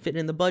how it'll fit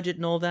in the budget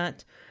and all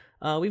that,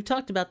 we've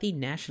talked about the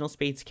National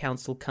Space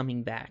Council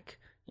coming back.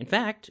 In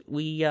fact,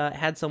 we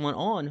had someone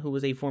on who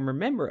was a former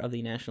member of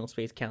the National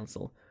Space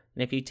Council.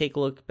 And if you take a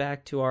look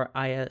back to our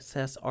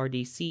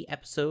ISSRDC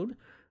episode,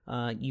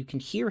 you can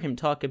hear him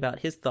talk about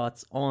his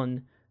thoughts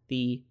on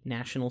the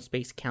National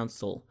Space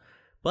Council.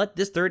 But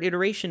this third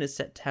iteration is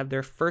set to have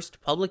their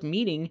first public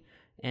meeting,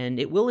 and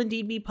it will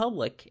indeed be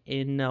public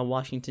in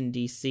Washington,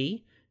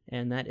 D.C.,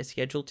 and that is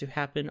scheduled to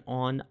happen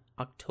on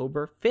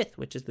October 5th,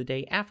 which is the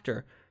day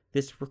after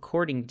this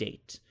recording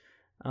date.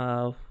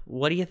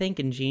 What are you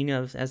thinking, Gene,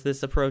 as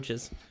this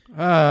approaches?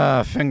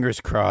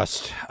 Fingers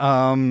crossed.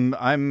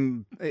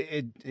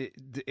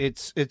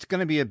 It's going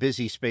to be a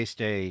busy space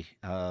day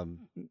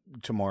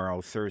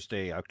tomorrow,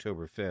 Thursday,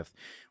 October 5th.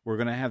 We're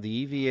going to have the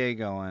EVA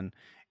going,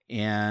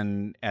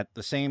 and at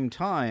the same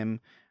time,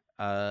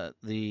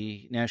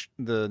 the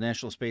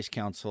National Space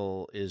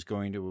Council is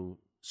going to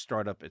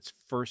start up its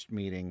first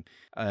meeting.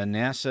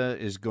 NASA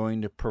is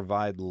going to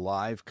provide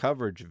live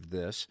coverage of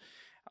this.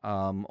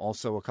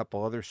 Also, a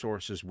couple other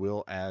sources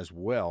will as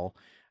well.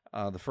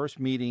 The first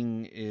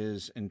meeting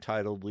is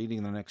entitled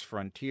Leading the Next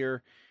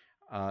Frontier,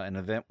 an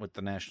event with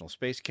the National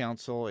Space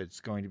Council. It's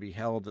going to be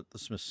held at the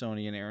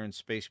Smithsonian Air and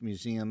Space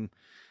Museum.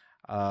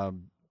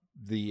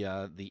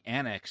 The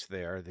annex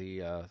there,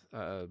 the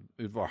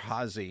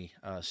Udvar-Hazy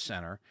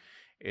Center.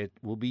 It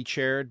will be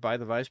chaired by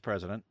the Vice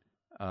President,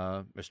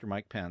 Mr.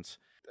 Mike Pence.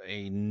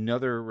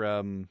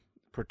 Another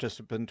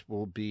participant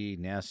will be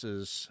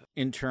NASA's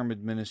interim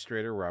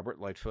administrator, Robert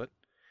Lightfoot,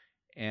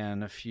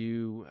 and a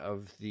few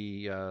of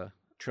the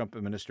Trump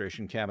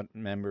administration cabinet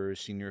members,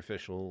 senior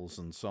officials,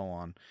 and so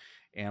on.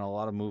 And a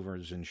lot of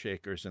movers and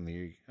shakers in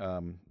the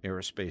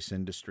aerospace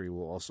industry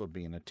will also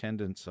be in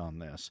attendance on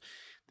this.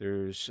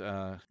 There's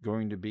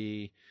going to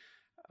be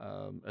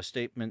a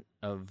statement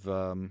of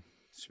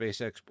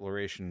space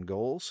exploration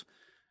goals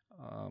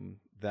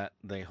that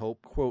they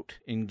hope, quote,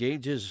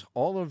 engages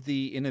all of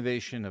the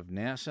innovation of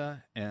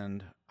NASA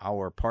and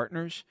our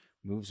partners,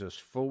 moves us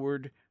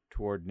forward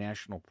toward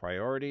national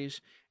priorities,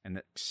 and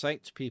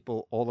excites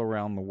people all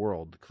around the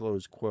world,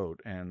 close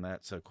quote. And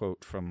that's a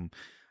quote from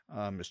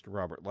Mr.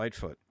 Robert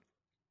Lightfoot.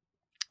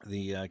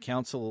 The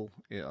council,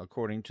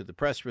 according to the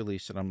press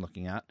release that I'm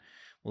looking at,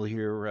 will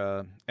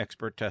hear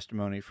expert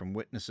testimony from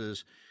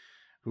witnesses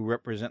who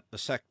represent the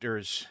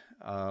sectors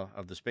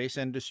of the space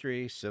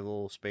industry,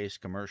 civil, space,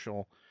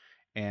 commercial,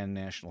 and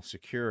national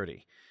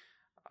security.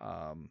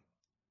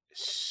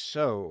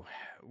 So,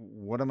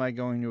 what am I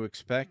going to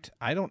expect?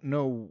 I don't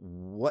know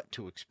what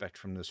to expect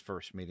from this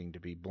first meeting, to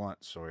be blunt,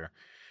 Sawyer.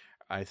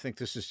 I think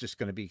this is just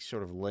going to be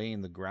sort of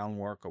laying the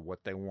groundwork of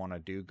what they want to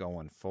do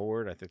going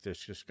forward. I think there's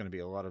just going to be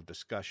a lot of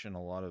discussion,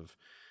 a lot of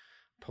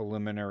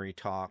preliminary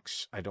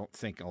talks. I don't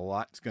think a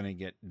lot's going to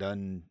get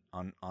done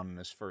on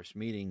this first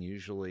meeting.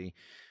 Usually,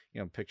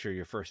 picture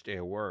your first day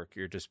of work.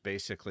 You're just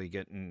basically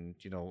getting,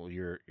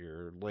 your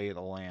lay of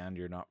the land.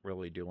 You're not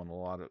really doing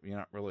you're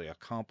not really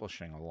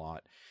accomplishing a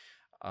lot.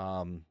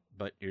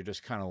 But you're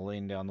just kind of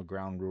laying down the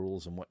ground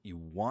rules and what you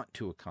want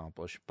to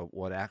accomplish. But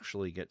what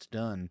actually gets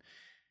done,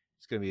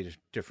 it's going to be a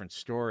different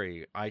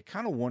story. I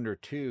kind of wonder,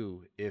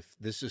 too, if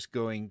this is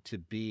going to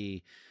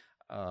be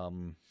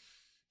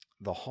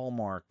the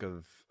hallmark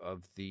of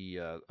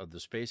the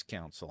Space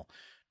Council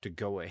to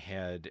go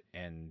ahead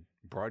and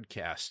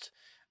broadcast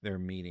their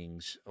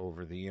meetings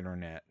over the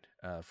internet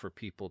for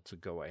people to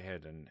go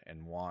ahead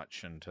and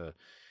watch and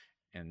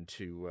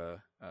to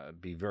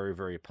be very,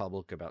 very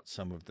public about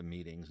some of the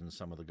meetings and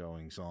some of the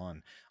goings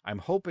on. I'm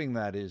hoping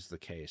that is the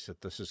case,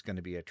 that this is going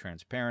to be a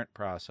transparent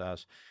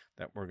process,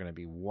 that we're going to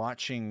be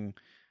watching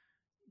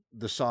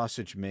the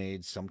sausage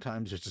made.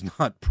 Sometimes it's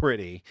not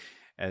pretty,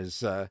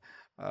 as a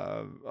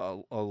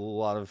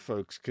lot of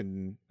folks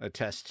can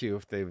attest to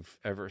if they've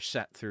ever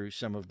sat through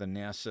some of the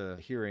NASA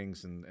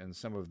hearings and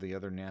some of the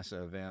other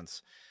NASA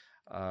events,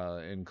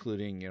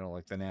 including,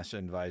 like the NASA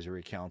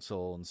Advisory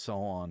Council and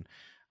so on.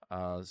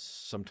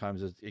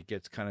 Sometimes it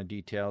gets kind of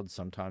detailed.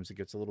 Sometimes it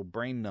gets a little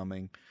brain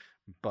numbing,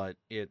 but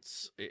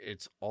it's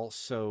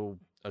also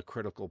a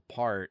critical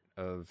part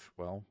of,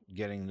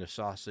 getting the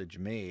sausage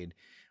made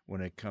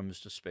when it comes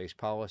to space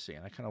policy.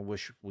 And I kind of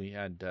wish we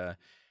had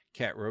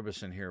Kat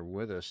Robeson here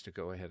with us to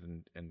go ahead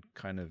and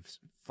kind of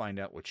find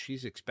out what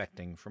she's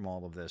expecting from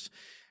all of this.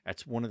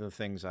 That's one of the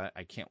things I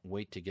can't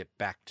wait to get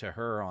back to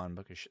her on,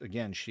 because,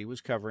 again, she was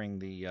covering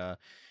the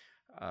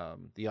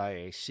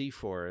IAC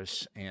for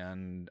us,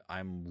 and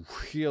I'm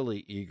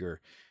really eager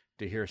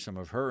to hear some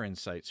of her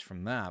insights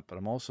from that. But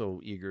I'm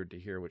also eager to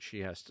hear what she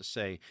has to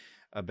say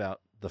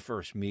about the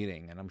first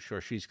meeting, and I'm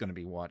sure she's going to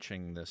be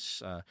watching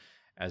this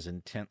as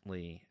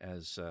intently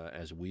as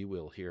we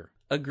will here.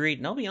 Agreed.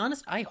 And I'll be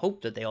honest, I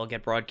hope that they all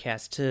get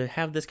broadcast. To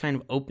have this kind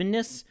of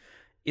openness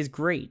is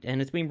great,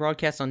 and it's being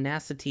broadcast on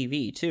NASA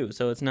TV too,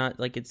 so it's not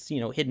like it's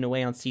hidden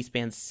away on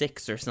C-SPAN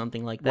 6 or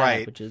something like that,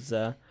 right. Which is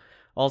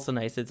also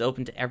nice. It's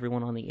open to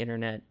everyone on the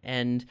internet,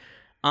 and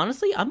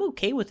honestly, I'm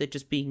okay with it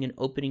just being an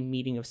opening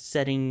meeting of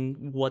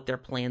setting what their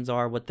plans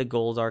are, what the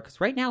goals are,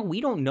 because right now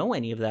we don't know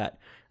any of that.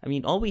 I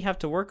mean, all we have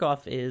to work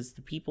off is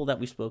the people that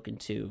we've spoken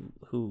to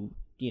who,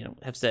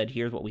 have said,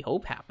 here's what we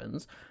hope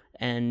happens,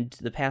 and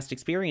the past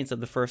experience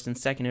of the first and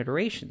second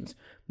iterations.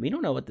 We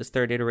don't know what this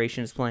third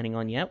iteration is planning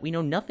on yet. We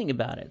know nothing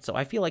about it. So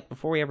I feel like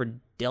before we ever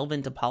delve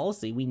into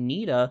policy, we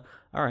need all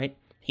right,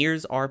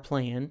 here's our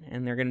plan,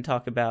 and they're going to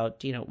talk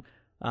about,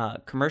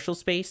 commercial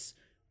space,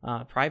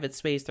 private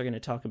space. They're going to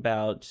talk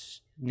about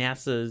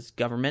NASA's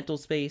governmental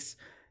space,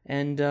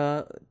 and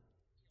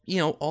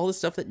all the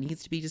stuff that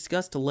needs to be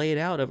discussed to lay it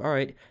out of, all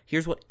right,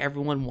 here's what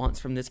everyone wants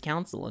from this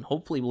council, and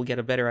hopefully we'll get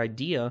a better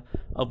idea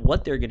of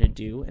what they're going to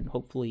do, and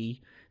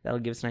hopefully that'll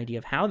give us an idea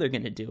of how they're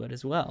going to do it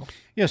as well.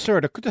 Yeah,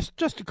 sir,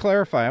 just to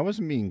clarify, I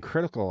wasn't being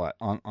critical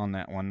on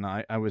that one.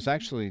 I was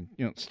actually,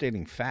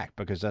 stating fact,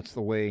 because that's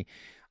the way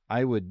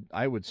I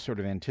would sort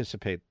of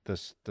anticipate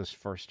this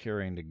first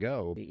hearing to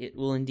go. It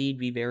will indeed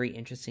be very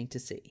interesting to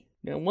see.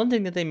 Now, one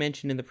thing that they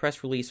mentioned in the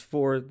press release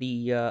for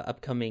the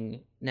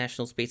upcoming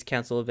National Space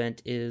Council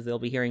event is they'll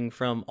be hearing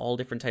from all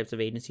different types of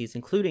agencies,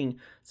 including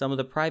some of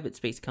the private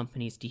space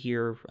companies, to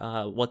hear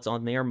what's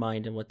on their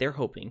mind and what they're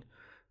hoping.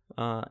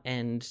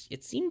 And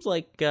it seems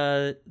like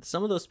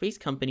some of those space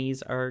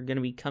companies are going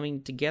to be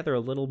coming together a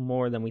little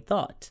more than we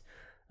thought.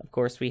 Of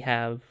course, we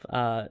have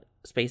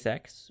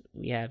SpaceX,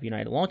 we have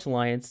United Launch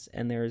Alliance,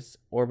 and there's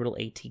Orbital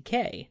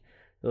ATK.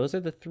 Those are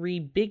the three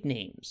big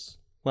names.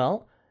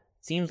 Well,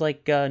 it seems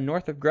like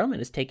Northrop Grumman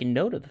has taken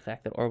note of the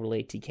fact that Orbital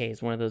ATK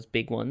is one of those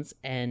big ones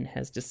and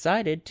has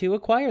decided to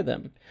acquire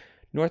them.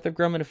 Northrop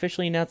Grumman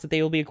officially announced that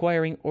they will be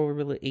acquiring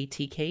Orbital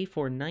ATK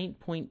for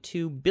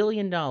 $9.2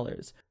 billion.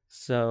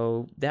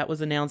 So that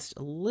was announced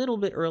a little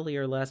bit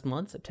earlier last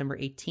month, September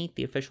 18th.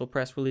 The official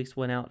press release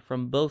went out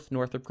from both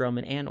Northrop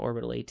Grumman and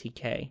Orbital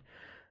ATK.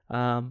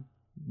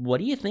 What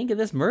do you think of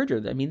this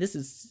merger? I mean,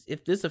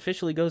 if this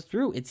officially goes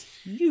through, it's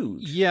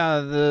huge. Yeah,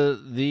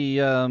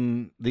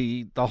 the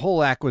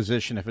whole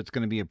acquisition, if it's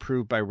going to be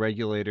approved by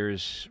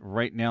regulators,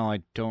 right now I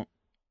don't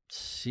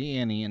see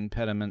any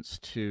impediments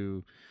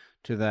to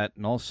that,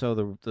 and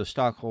also the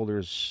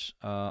stockholders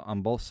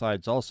on both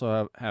sides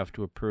also have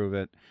to approve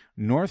it.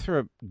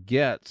 Northrop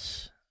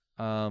gets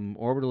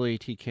Orbital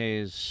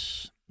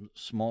ATK's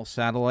small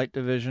satellite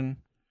division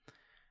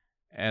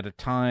at a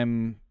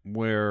time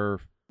where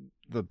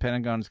the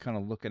Pentagon's kind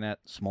of looking at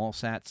small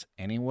sats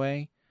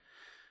anyway.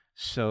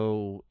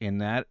 So in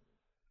that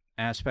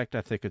aspect,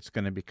 I think it's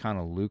going to be kind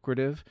of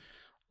lucrative.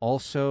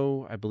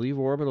 Also, I believe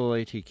Orbital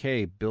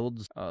ATK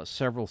builds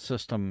several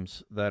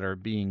systems that are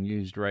being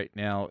used right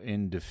now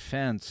in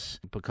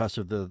defense because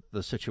of the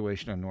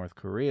situation in North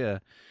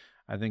Korea.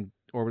 I think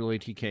Orbital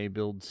ATK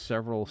builds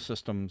several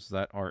systems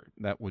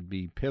that would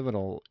be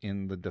pivotal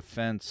in the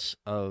defense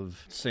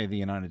of, say, the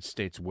United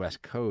States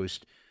West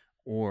Coast,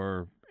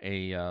 or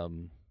a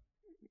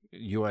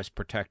U.S.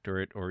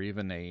 protectorate, or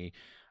even a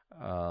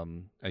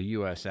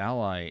U.S.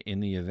 ally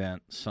in the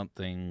event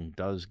something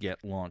does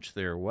get launched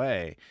their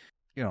way.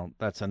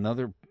 That's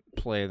another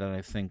play that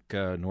I think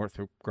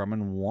Northrop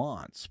Grumman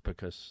wants,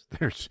 because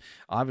there's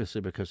obviously,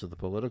 because of the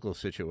political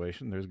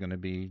situation, there's going to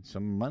be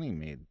some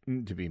money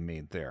to be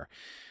made there.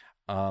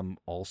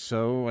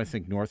 Also, I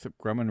think Northrop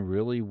Grumman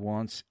really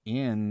wants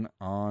in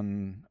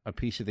on a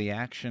piece of the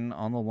action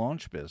on the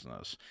launch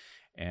business.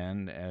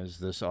 And as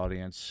this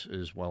audience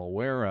is well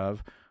aware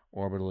of,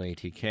 Orbital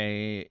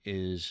ATK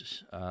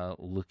is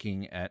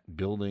looking at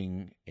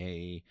building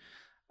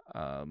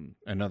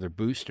another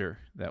booster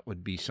that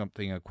would be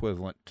something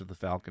equivalent to the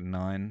Falcon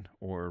 9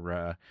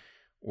 or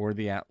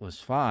the Atlas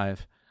V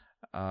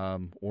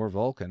or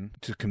Vulcan,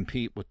 to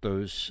compete with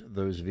those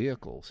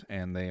vehicles.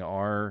 And they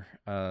are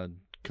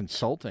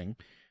consulting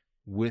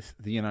with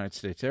the United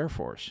States Air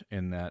Force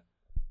in that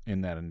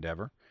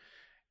endeavor.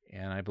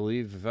 And I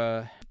believe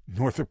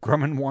Northrop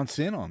Grumman wants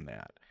in on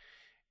that.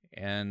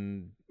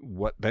 And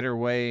what better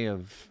way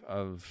of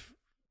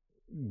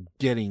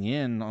getting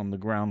in on the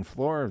ground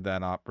floor of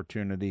that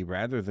opportunity,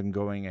 rather than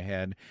going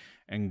ahead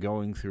and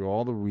going through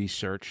all the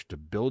research to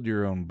build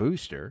your own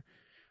booster,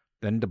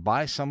 than to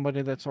buy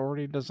somebody that's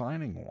already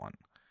designing one.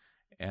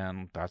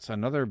 And that's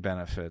another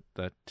benefit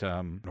that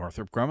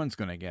Northrop Grumman's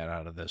going to get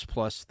out of this.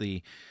 Plus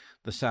the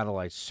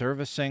satellite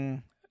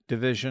servicing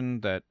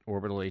division that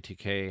Orbital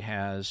ATK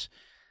has,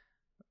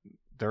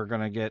 they're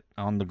going to get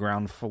on the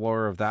ground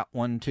floor of that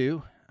one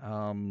too.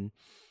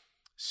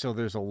 So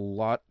there's a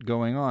lot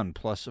going on.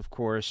 Plus, of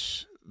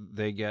course,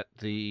 they get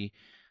the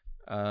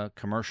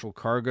commercial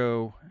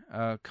cargo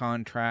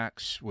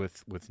contracts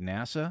with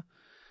NASA,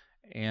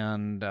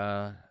 and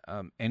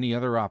any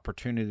other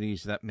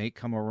opportunities that may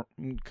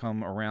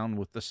come around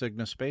with the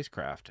Cygnus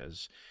spacecraft.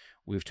 As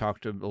we've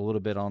talked a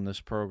little bit on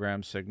this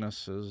program,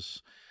 Cygnus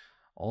is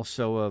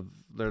also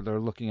they're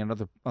looking at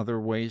other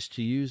ways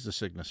to use the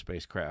Cygnus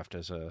spacecraft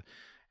as a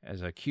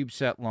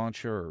CubeSat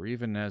launcher, or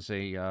even as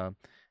a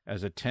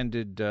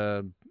tended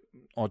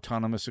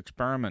autonomous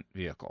experiment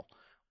vehicle,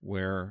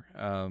 where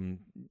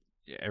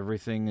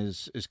everything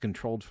is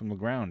controlled from the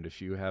ground.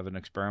 If you have an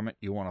experiment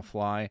you want to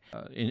fly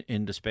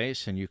into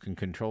space and you can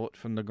control it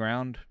from the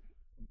ground,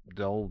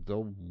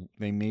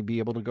 they may be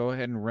able to go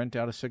ahead and rent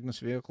out a Cygnus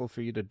vehicle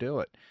for you to do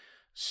it.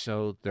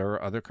 So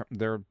there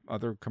are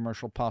other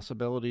commercial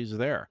possibilities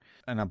there.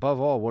 And above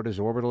all, what does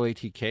Orbital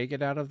ATK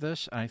get out of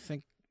this? I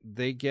think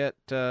they get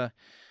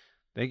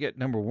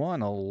number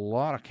one, a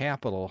lot of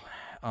capital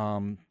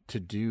to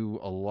do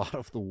a lot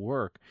of the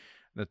work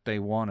that they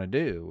want to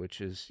do,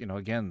 which is,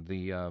 again,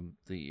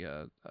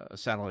 the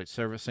satellite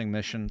servicing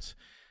missions.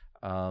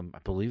 I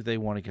believe they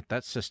want to get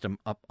that system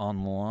up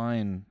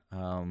online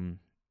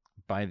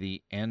by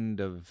the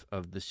end of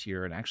this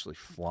year and actually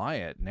fly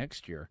it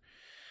next year,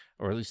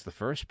 or at least the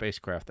first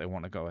spacecraft they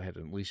want to go ahead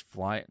and at least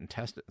fly it and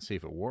test it and see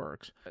if it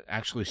works. It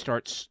actually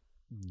starts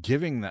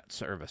giving that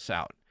service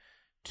out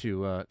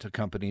to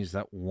companies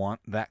that want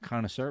that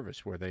kind of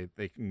service, where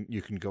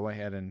you can go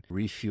ahead and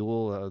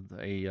refuel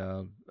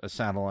a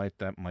satellite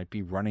that might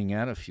be running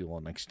out of fuel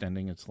and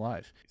extending its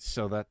life.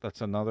 So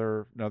that's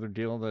another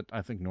deal that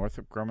I think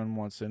Northrop Grumman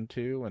wants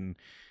into, and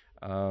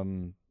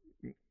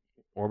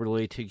Orbital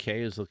ATK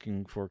is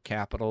looking for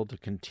capital to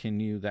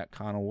continue that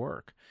kind of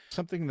work.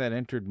 Something that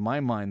entered my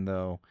mind,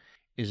 though,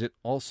 is it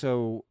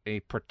also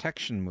a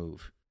protection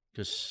move?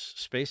 Because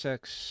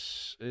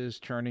SpaceX is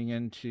turning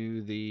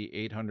into the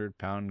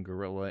 800-pound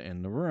gorilla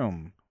in the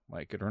room,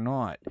 like it or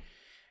not,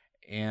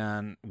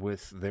 and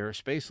with their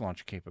space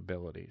launch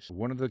capabilities.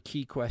 One of the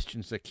key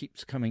questions that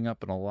keeps coming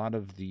up in a lot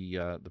of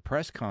the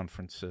press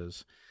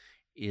conferences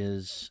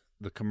is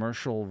the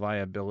commercial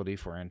viability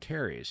for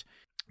Antares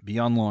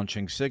beyond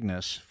launching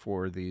Cygnus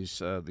for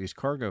these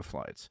cargo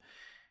flights.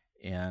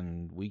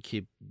 And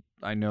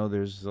I know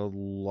there's a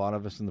lot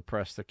of us in the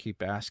press that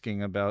keep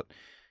asking about,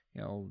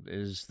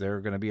 is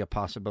there going to be a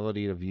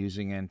possibility of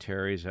using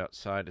Antares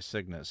outside of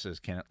Cygnus?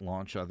 Can it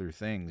launch other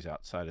things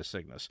outside of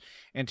Cygnus?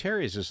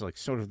 Antares is like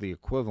sort of the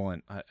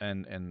equivalent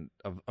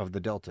of the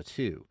Delta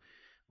II,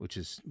 which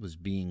was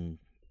being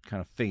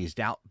kind of phased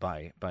out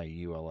by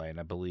ULA, and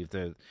I believe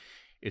that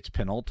its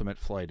penultimate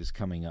flight is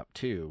coming up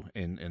too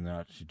in the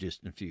not too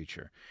distant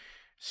future.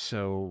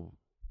 So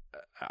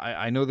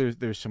I know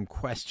there's some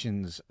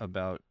questions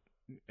about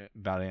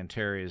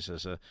Antares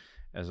as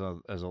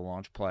a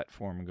launch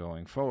platform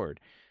going forward.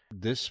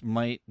 This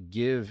might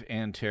give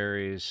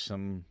Antares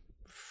some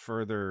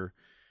further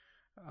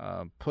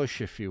push,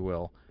 if you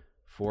will,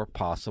 for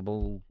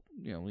possible,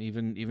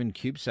 even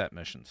CubeSat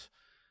missions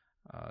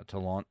to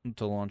launch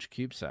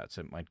CubeSats.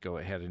 It might go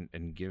ahead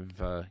and give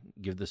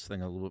this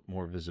thing a little bit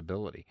more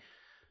visibility.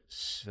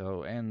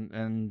 So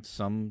and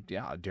some,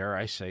 dare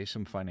I say,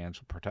 some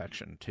financial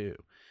protection too.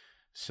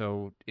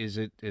 So is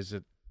it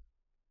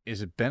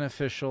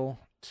beneficial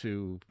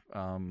to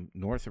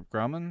Northrop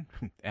Grumman?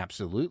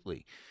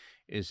 Absolutely.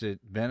 Is it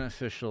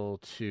beneficial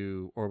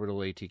to Orbital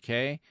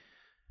ATK?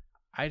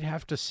 I'd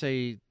have to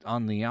say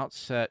on the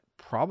outset,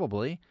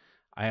 probably.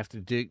 I have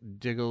to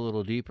dig a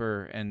little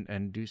deeper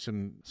and do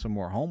some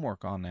more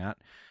homework on that.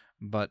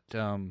 But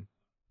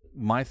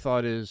my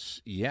thought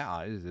is,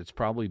 it's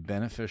probably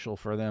beneficial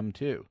for them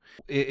too.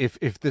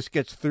 If this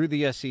gets through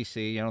the SEC,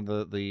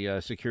 the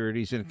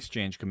Securities and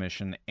Exchange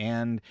Commission,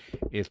 and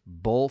if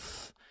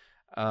both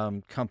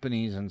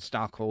companies and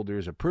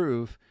stockholders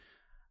approve,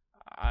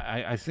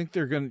 I think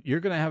you're going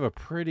to have a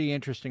pretty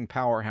interesting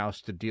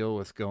powerhouse to deal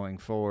with going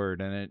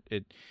forward. And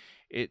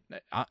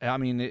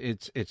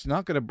it's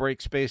not going to break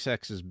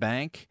SpaceX's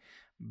bank,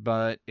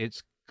 but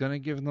it may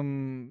give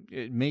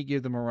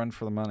them a run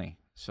for the money.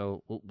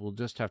 So we'll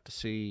just have to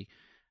see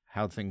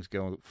how things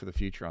go for the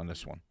future on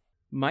this one.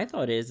 My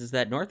thought is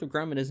that Northrop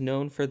Grumman is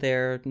known for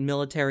their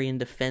military and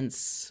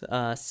defense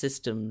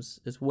systems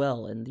as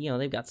well. And,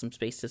 they've got some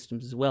space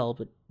systems as well.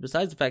 But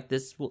besides the fact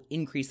this will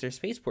increase their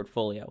space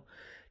portfolio,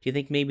 do you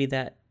think maybe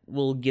that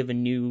will give a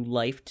new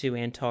life to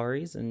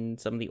Antares and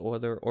some of the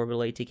other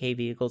Orbital ATK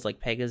vehicles like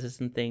Pegasus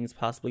and things,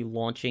 possibly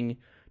launching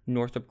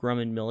Northrop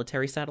Grumman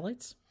military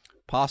satellites?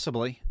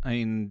 Possibly. I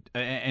mean,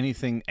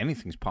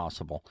 anything's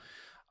possible.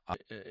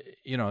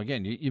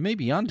 Again, you may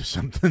be onto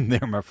something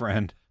there, my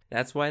friend.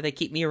 That's why they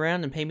keep me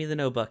around and pay me the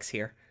no bucks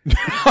here.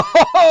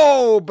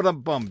 Oh, but I'm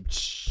bummed.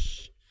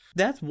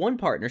 That's one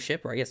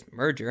partnership, or I guess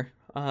merger.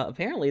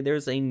 Apparently,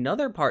 there's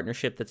another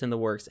partnership that's in the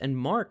works. And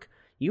Mark,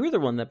 you were the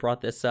one that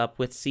brought this up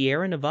with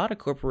Sierra Nevada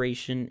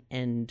Corporation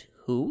and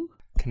who?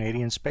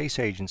 Canadian Space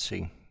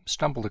Agency.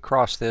 Stumbled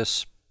across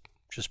this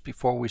just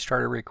before we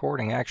started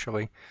recording,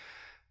 actually,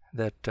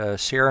 that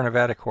Sierra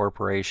Nevada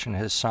Corporation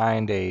has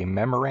signed a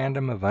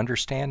memorandum of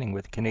understanding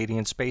with the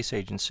Canadian Space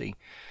Agency.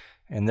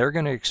 And they're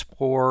going to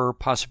explore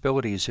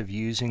possibilities of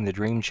using the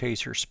Dream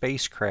Chaser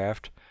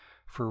spacecraft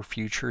for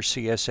future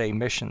CSA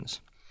missions.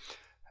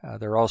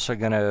 They're also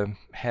going to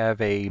have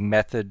a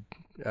method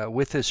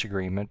with this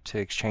agreement to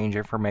exchange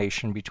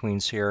information between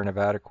Sierra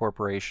Nevada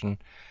Corporation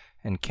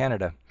and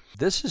Canada.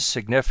 This is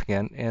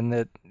significant in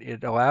that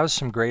it allows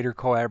some greater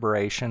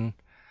collaboration,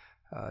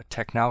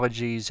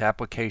 technologies,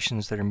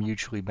 applications that are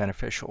mutually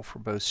beneficial for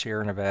both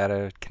Sierra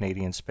Nevada,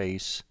 Canadian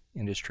space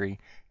industry,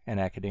 and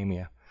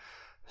academia.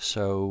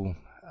 So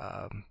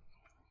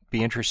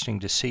be interesting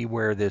to see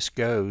where this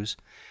goes.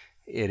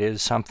 It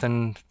is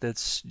something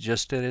that's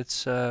just at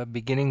its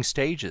beginning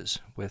stages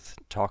with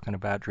talking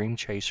about Dream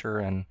Chaser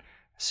and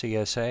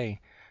CSA,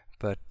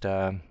 but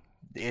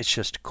it's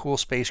just a cool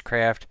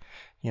spacecraft.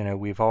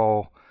 We've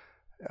all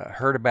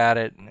heard about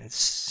it,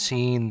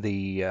 seen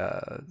the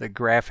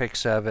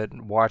graphics of it,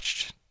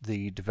 watched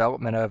the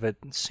development of it,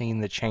 seen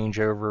the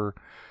changeover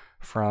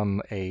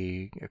from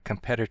a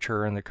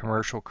competitor in the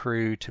commercial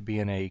crew to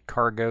being a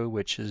cargo,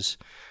 which is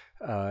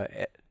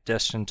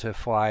destined to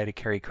fly to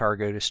carry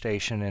cargo to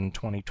station in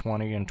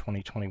 2020 and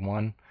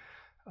 2021.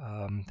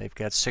 They've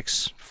got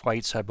 6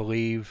 flights, I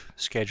believe,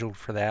 scheduled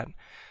for that.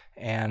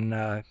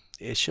 And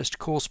it's just a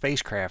cool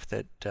spacecraft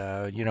that,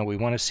 we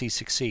want to see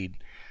succeed.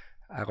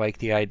 I like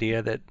the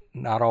idea that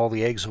not all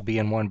the eggs will be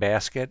in one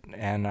basket,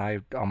 and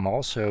I'm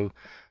also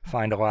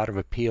find a lot of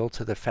appeal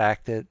to the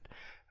fact that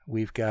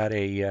we've got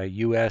a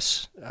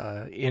U.S.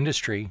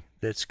 Industry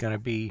that's going to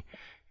be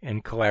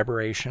in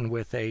collaboration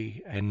with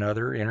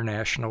another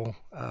international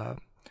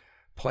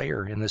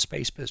player in the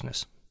space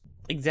business.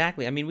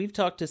 Exactly. I mean, we've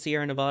talked to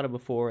Sierra Nevada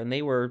before, and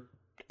they were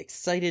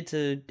excited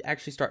to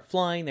actually start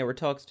flying. There were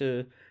talks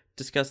to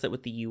discuss that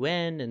with the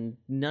UN, and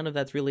none of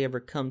that's really ever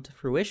come to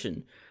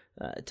fruition.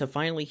 To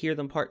finally hear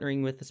them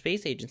partnering with the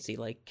space agency,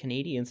 like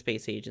Canadian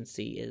Space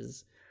Agency,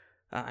 is,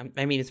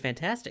 it's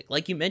fantastic.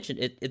 Like you mentioned,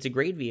 it's a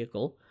great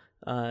vehicle.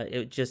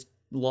 It just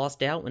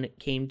lost out when it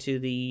came to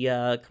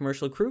the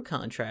commercial crew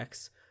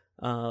contracts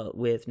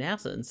with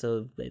NASA, and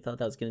so they thought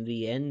that was going to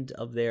be the end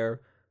of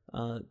their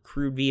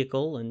crewed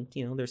vehicle, and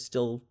there's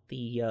still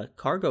the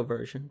cargo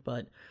version,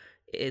 but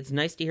it's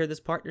nice to hear this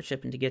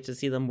partnership and to get to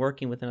see them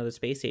working with another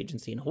space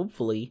agency and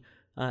hopefully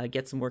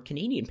get some more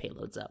Canadian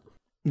payloads up.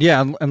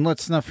 Yeah, and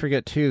let's not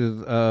forget,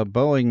 too,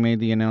 Boeing made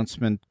the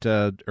announcement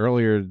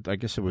earlier, I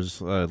guess it was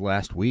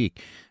last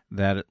week,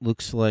 that it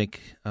looks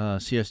like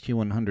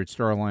CST-100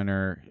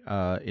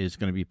 Starliner is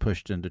going to be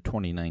pushed into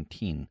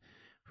 2019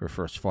 for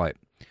first flight.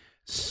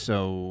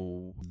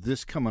 So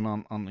this coming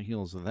on the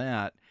heels of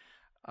that,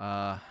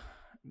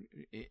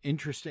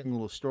 interesting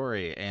little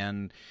story.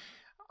 And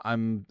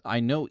I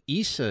know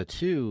ESA,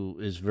 too,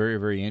 is very,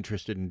 very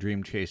interested in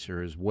Dream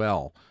Chaser as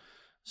well.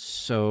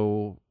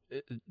 So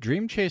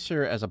Dream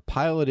Chaser as a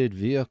piloted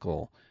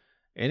vehicle,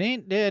 it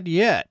ain't dead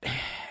yet.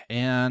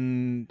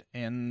 And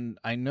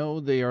I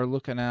know they are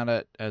looking at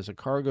it as a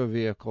cargo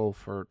vehicle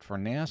for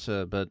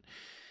NASA, but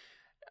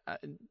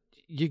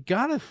you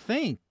got to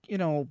think,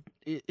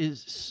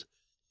 is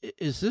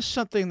this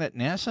something that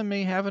NASA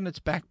may have in its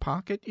back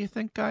pocket, you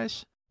think,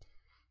 guys?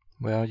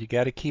 Well, you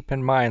got to keep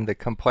in mind the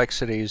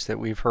complexities that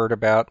we've heard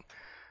about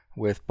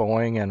with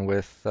Boeing and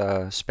with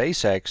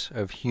SpaceX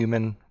of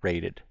human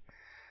rated.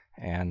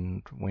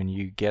 And when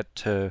you get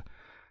to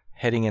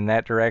heading in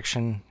that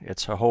direction,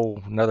 it's a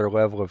whole another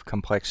level of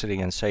complexity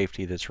and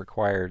safety that's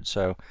required.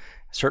 So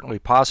certainly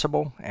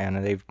possible,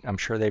 and I'm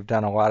sure they've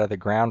done a lot of the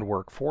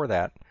groundwork for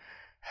that.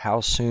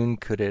 How soon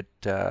could it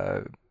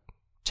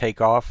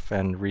take off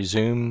and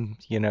resume,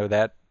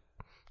 that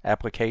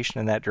application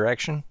in that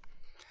direction?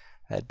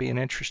 That'd be an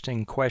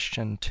interesting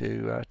question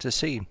to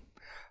see.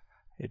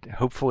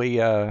 Hopefully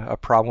a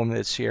problem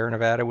that Sierra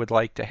Nevada would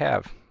like to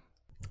have.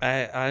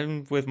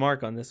 I'm with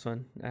Mark on this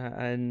one,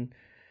 and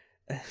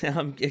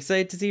I'm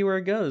excited to see where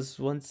it goes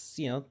once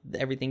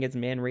everything gets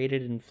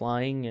man-rated and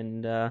flying.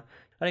 And but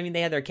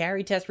they had their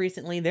carry test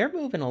recently. They're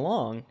moving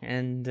along,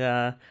 and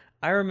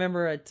I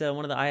remember at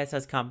one of the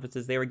ISS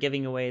conferences they were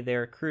giving away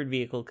their crewed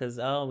vehicle because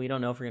we don't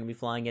know if we're going to be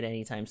flying it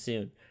anytime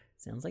soon.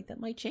 Sounds like that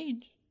might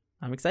change.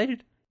 I'm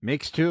excited.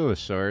 Makes two of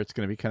us, Sawyer. It's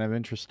going to be kind of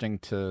interesting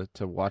to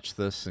watch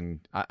this, and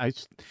I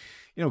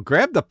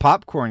grab the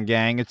popcorn,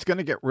 gang. It's going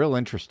to get real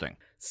interesting.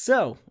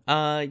 So,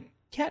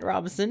 Kat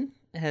Robinson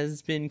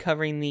has been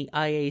covering the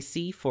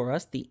IAC for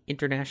us, the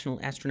International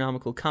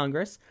Astronomical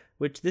Congress,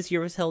 which this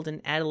year was held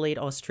in Adelaide,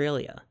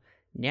 Australia.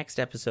 Next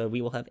episode,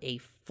 we will have a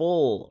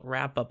full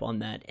wrap-up on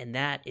that, and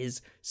that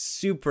is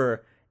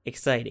super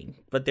exciting.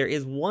 But there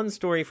is one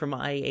story from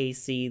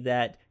IAC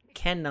that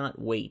cannot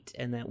wait,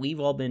 and that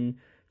we've all been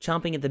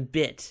chomping at the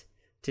bit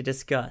to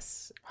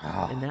discuss.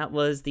 And that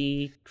was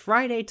the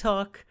Friday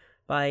talk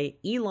by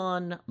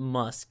Elon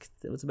Musk.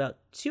 It was about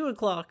 2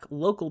 o'clock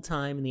local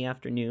time in the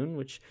afternoon,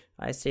 which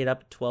I stayed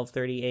up at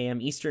 12:30 a.m.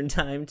 Eastern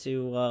time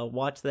to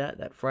watch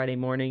that Friday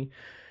morning.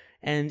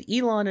 And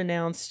Elon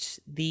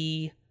announced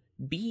the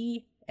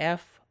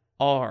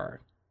BFR.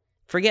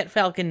 Forget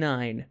Falcon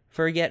 9,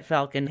 forget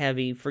Falcon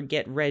Heavy,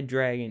 forget Red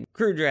Dragon,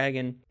 Crew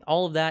Dragon.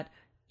 All of that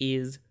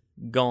is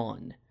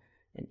gone.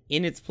 And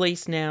in its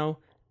place now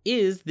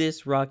is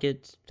this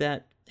rocket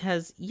that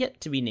has yet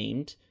to be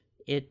named.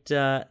 It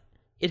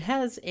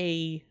has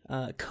a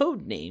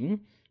code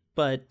name,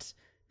 but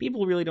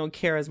people really don't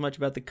care as much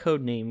about the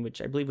code name,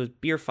 which I believe was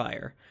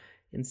Beerfire.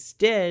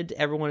 Instead,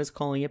 everyone is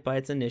calling it by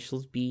its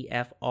initials,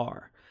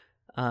 BFR.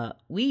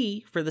 We,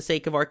 for the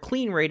sake of our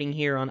clean rating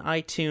here on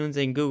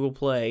iTunes and Google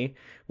Play,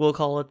 will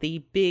call it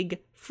the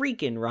Big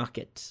Freakin'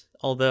 Rocket.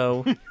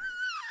 Although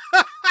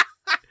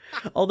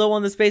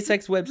on the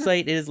SpaceX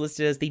website, it is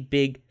listed as the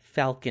Big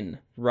Falcon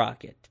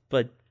Rocket.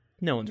 But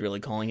No one's really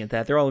calling it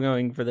that. They're all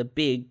going for the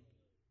big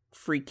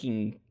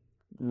freaking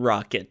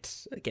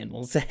rocket, again,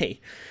 we'll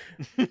say.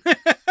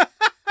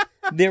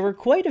 There were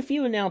quite a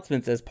few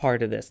announcements as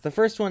part of this. The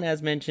first one,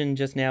 as mentioned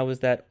just now, was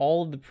that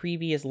all of the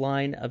previous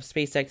line of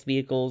SpaceX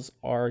vehicles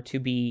are to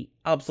be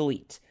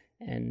obsolete.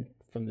 And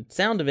from the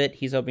sound of it,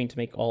 he's hoping to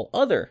make all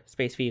other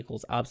space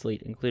vehicles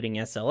obsolete, including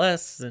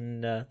SLS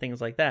and things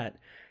like that.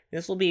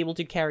 This will be able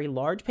to carry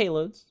large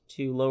payloads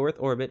to low Earth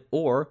orbit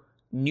or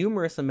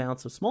numerous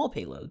amounts of small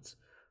payloads.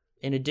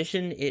 In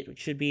addition, it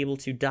should be able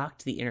to dock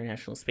to the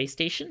International Space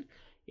Station.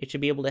 It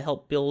should be able to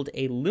help build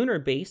a lunar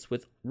base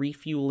with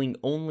refueling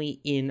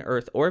only in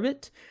Earth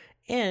orbit,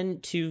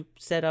 and to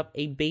set up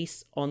a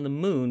base on the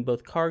moon,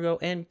 both cargo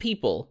and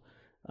people,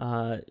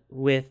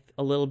 with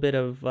a little bit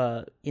of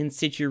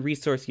in-situ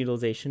resource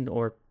utilization,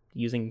 or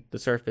using the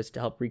surface to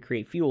help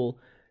recreate fuel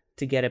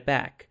to get it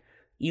back.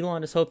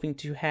 Elon is hoping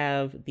to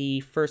have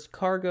the first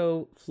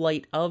cargo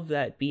flight of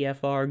that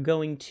BFR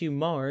going to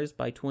Mars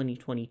by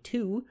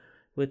 2022,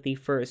 with the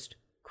first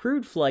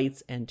crewed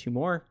flights and 2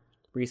 more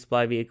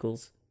resupply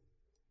vehicles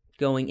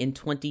going in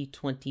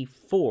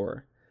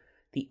 2024.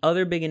 The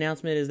other big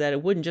announcement is that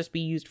it wouldn't just be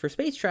used for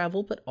space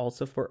travel, but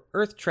also for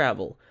Earth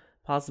travel,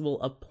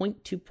 possible of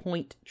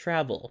point-to-point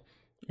travel.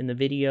 In the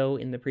video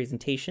in the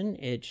presentation,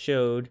 it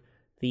showed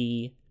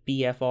the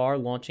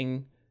BFR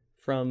launching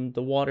from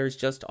the waters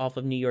just off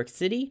of New York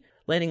City,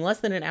 landing less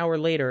than an hour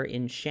later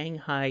in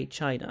Shanghai,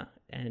 China,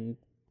 and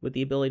with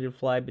the ability to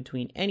fly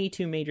between any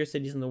 2 major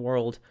cities in the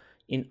world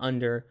in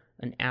under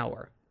an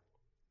hour.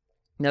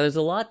 Now, there's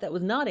a lot that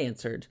was not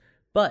answered,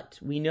 but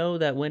we know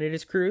that when it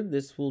is crewed,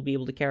 this will be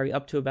able to carry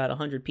up to about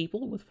 100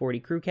 people with 40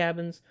 crew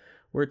cabins.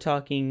 We're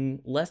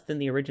talking less than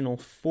the original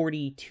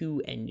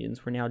 42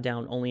 engines. We're now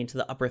down only into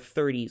the upper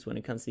 30s when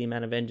it comes to the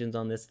amount of engines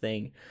on this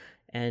thing.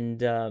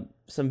 And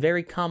some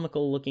very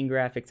comical looking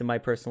graphics, in my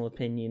personal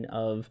opinion,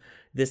 of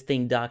this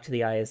thing docked to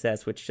the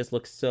ISS, which just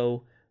looks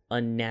so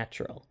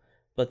unnatural.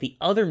 But the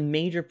other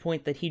major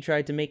point that he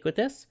tried to make with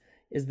this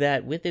is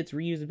that with its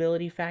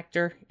reusability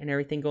factor and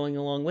everything going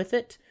along with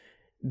it,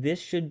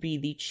 this should be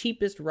the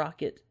cheapest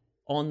rocket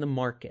on the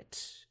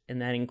market.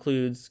 And that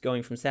includes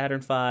going from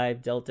Saturn V,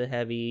 Delta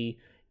Heavy,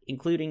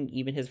 including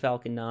even his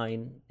Falcon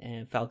 9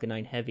 and Falcon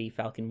 9 Heavy,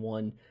 Falcon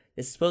 1.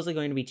 This is supposedly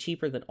going to be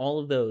cheaper than all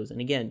of those. And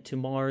again, to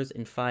Mars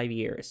in 5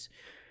 years.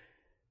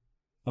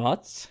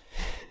 Thoughts?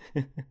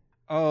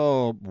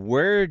 Oh,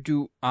 where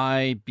do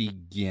I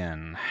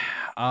begin?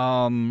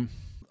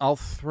 I'll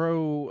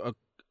throw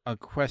a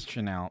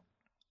question out.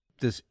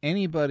 Does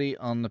anybody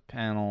on the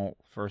panel,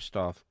 first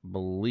off,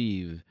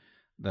 believe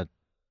that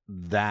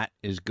that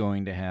is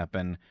going to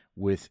happen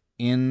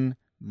within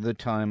the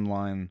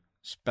timeline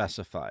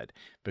specified?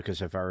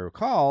 Because if I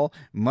recall,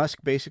 Musk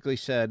basically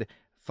said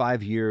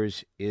 5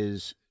 years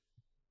is,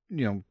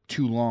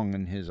 too long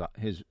in his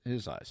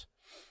eyes.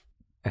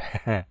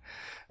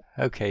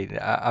 Okay,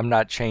 I'm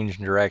not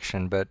changing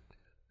direction, but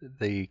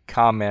the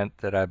comment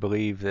that I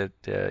believe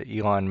that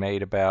Elon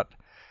made about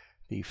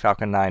the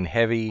Falcon 9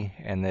 Heavy,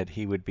 and that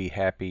he would be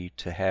happy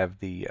to have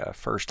the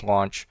first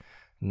launch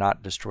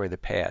not destroy the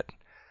pad.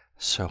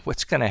 So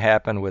what's going to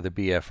happen with a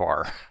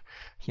BFR?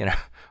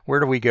 Where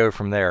do we go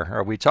from there?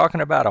 Are we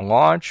talking about a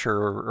launch,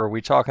 or are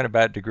we talking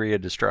about degree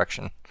of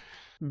destruction?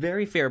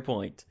 Very fair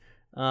point.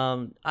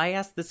 I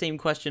asked the same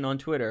question on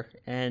Twitter,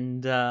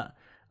 and I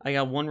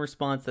got one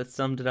response that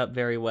summed it up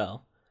very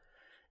well.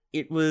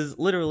 It was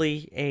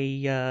literally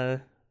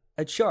a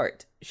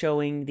chart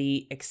showing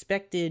the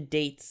expected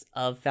dates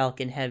of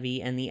Falcon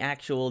Heavy and the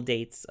actual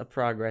dates of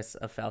progress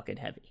of Falcon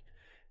Heavy.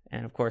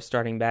 And of course,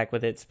 starting back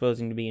with it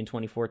supposing to be in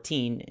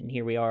 2014, and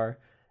here we are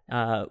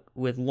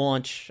with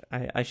launch.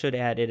 I should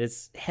add, it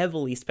is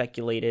heavily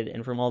speculated,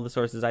 and from all the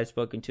sources I've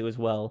spoken to as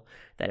well,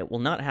 that it will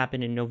not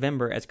happen in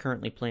November as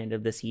currently planned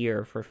of this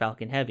year for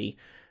Falcon Heavy.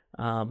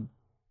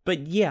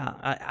 But yeah,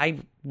 I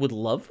would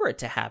love for it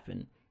to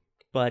happen,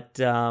 but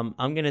I'm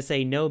going to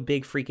say no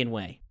big freaking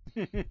way.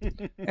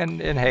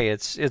 and hey,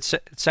 it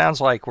sounds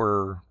like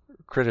we're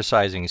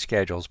criticizing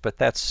schedules, but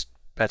that's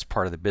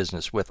part of the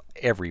business with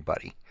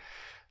everybody.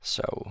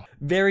 So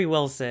very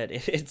well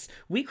said.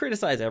 We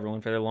criticize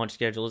everyone for their launch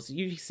schedules.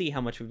 You see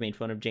how much we've made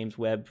fun of James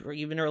Webb, or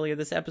even earlier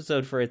this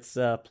episode, for its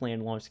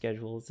planned launch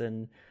schedules,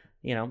 and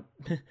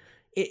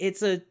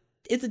it's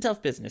a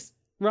tough business.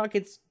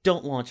 Rockets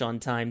don't launch on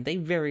time. They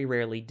very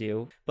rarely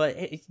do. But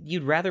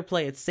you'd rather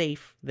play it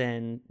safe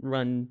than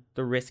run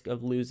the risk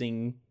of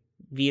losing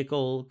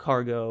vehicle,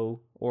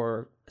 cargo,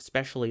 or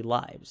especially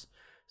lives.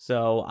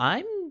 So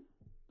I'm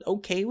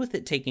okay with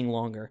it taking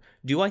longer.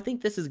 Do I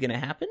think this is going to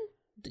happen?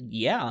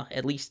 Yeah,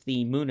 at least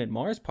the Moon and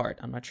Mars part.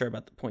 I'm not sure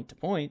about the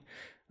point-to-point.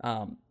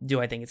 Do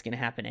I think it's going to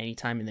happen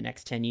anytime in the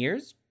next 10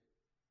 years?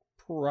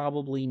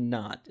 Probably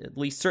not. At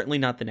least certainly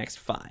not the next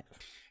 5.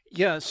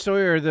 Yeah,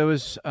 Sawyer, there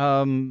was,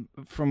 from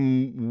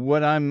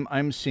what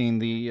I'm seeing,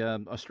 the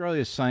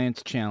Australia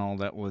Science Channel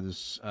that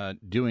was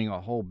doing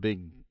a whole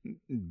big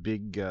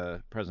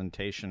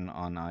presentation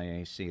on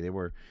IAC. They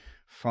were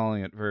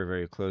following it very,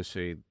 very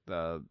closely.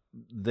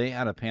 They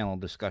had a panel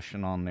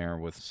discussion on there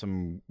with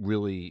some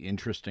really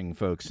interesting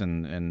folks,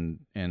 and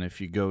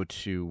if you go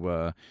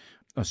to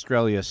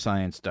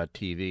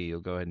australiascience.tv, you'll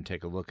go ahead and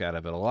take a look at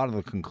it. A lot of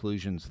the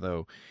conclusions,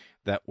 though,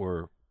 that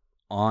were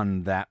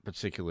on that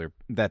particular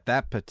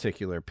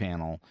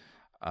panel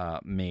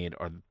made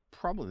are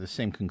probably the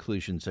same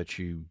conclusions that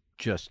you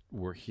just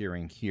were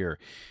hearing here.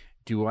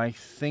 Do I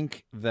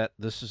think that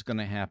this is going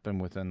to happen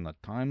within the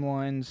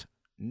timelines?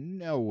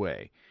 No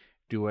way.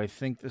 Do I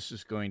think this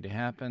is going to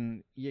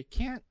happen? You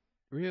can't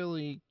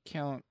really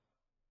count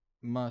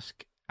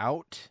Musk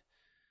out,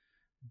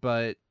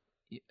 but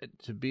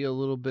to be a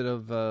little bit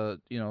of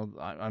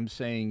I'm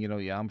saying,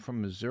 I'm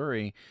from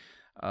Missouri.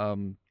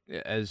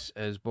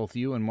 As both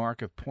you and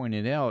Mark have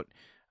pointed out,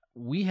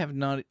 we have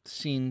not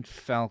seen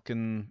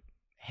Falcon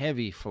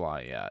Heavy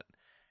fly yet.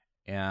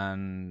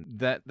 And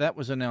that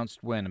was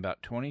announced when?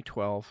 About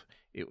 2012.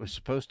 It was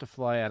supposed to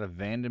fly out of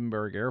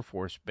Vandenberg Air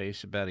Force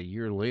Base about a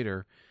year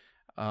later.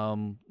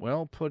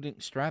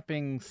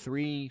 Strapping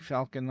 3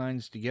 Falcon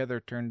 9s together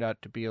turned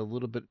out to be a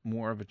little bit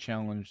more of a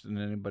challenge than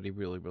anybody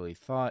really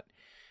thought.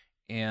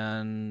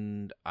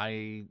 And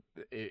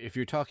if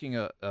you're talking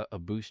a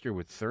booster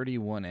with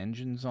 31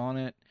 engines on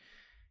it,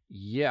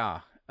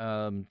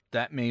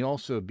 that may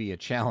also be a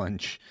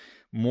challenge,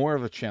 more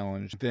of a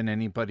challenge than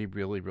anybody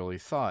really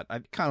thought.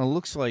 It kind of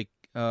looks like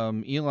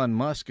Elon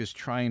Musk is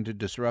trying to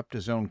disrupt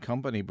his own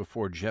company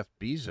before Jeff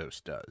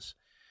Bezos does.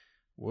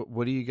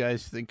 What do you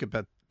guys think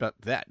about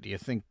that? Do you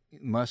think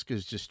Musk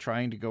is just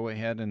trying to go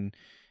ahead and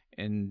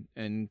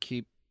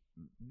keep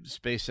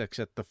SpaceX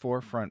at the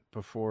forefront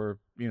before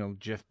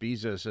Jeff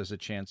Bezos has a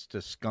chance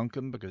to skunk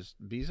him, because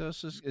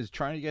Bezos is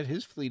trying to get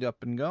his fleet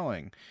up and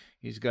going.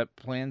 He's got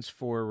plans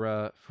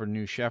for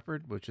New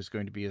Shepard, which is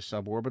going to be a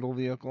suborbital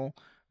vehicle,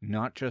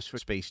 not just for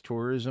space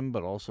tourism,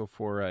 but also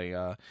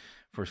for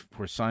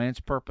for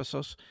science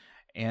purposes.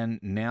 And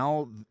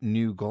now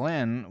New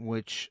Glenn,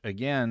 which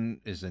again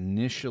is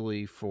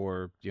initially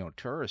for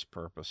tourist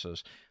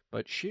purposes,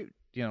 but shoot,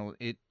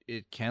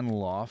 it can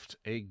loft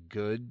a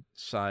good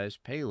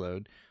sized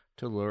payload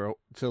to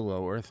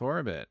low Earth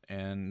orbit,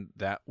 and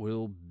that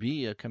will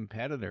be a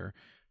competitor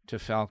to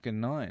Falcon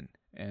 9.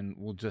 And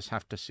we'll just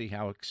have to see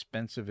how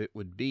expensive it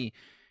would be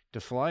to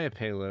fly a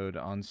payload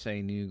on,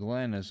 say, New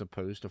Glenn as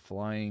opposed to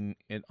flying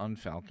it on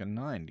Falcon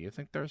 9. Do you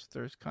think there's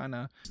kind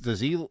of...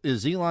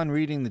 Is Elon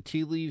reading the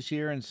tea leaves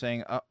here and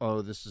saying,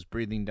 uh-oh, this is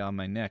breathing down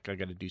my neck, I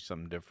got to do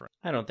something different?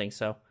 I don't think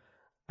so.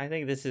 I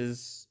think this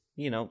is,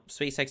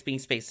 SpaceX being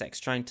SpaceX,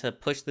 trying to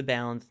push the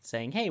bounds,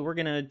 saying, hey, we're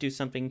going to do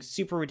something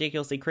super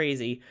ridiculously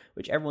crazy,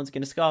 which everyone's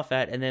going to scoff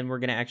at, and then we're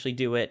going to actually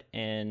do it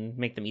and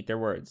make them eat their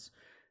words.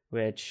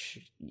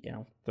 Which,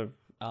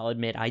 I'll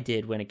admit I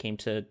did when it came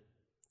to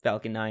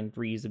Falcon 9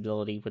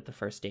 reusability with the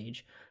first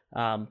stage.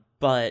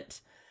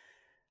 But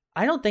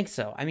I don't think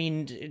so. I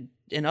mean,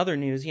 in other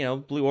news,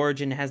 Blue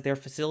Origin has their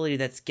facility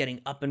that's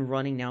getting up and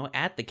running now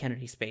at the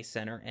Kennedy Space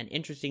Center. And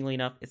interestingly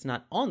enough, it's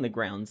not on the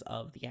grounds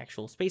of the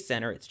actual Space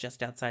Center. It's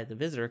just outside the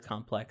visitor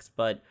complex.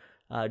 But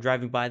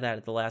driving by that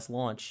at the last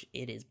launch,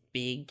 it is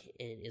big.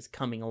 It is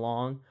coming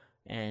along.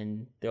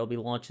 And there'll be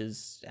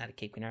launches out of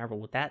Cape Canaveral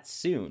with that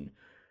soon.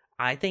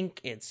 I think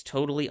it's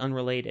totally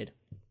unrelated.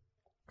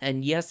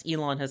 And yes,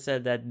 Elon has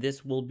said that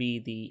this will be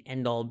the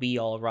end-all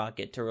be-all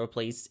rocket to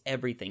replace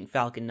everything,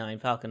 Falcon 9,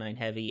 Falcon 9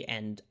 Heavy,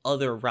 and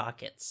other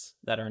rockets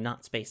that are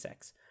not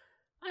SpaceX.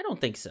 I don't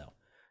think so.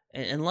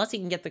 Unless he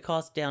can get the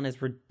cost down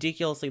as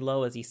ridiculously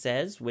low as he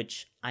says,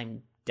 which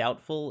I'm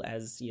doubtful,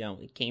 as,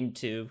 it came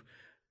to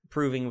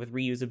proving with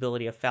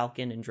reusability of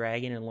Falcon and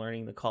Dragon and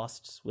learning the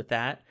costs with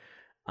that.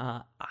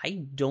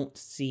 I don't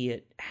see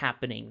it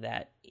happening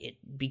that it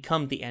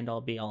becomes the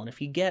end-all be-all. And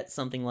if you get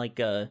something like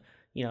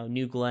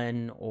New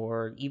Glenn,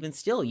 or even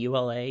still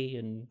ULA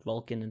and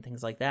Vulcan and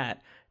things like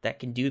that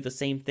can do the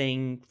same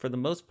thing for the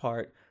most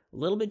part a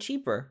little bit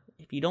cheaper.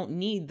 If you don't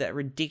need that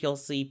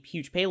ridiculously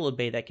huge payload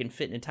bay that can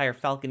fit an entire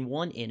Falcon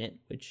 1 in it,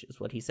 which is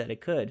what he said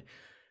it could,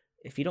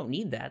 if you don't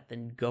need that,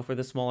 then go for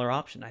the smaller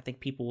option. I think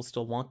people will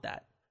still want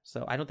that.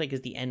 So I don't think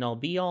it's the end-all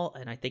be-all,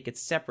 and I think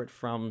it's separate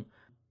from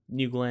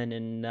New Glenn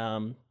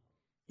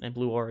and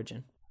Blue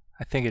Origin.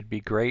 I think it'd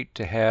be great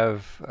to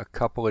have a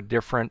couple of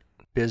different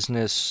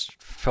business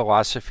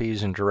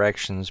philosophies and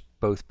directions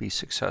both be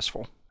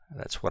successful.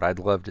 That's what I'd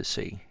love to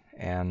see.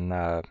 And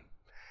I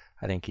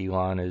think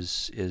Elon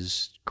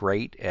is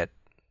great at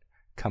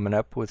coming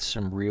up with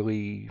some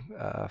really,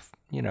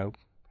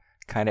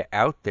 kind of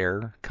out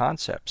there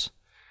concepts.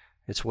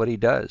 It's what he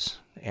does.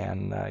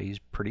 And he's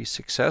pretty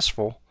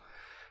successful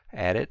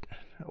at it,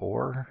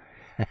 or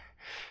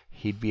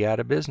he'd be out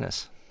of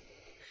business.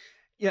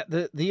 Yeah,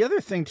 the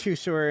other thing too,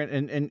 Sawyer,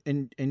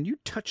 and you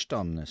touched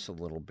on this a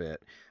little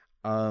bit,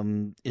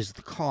 is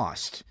the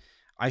cost.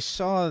 I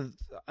saw,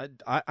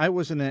 I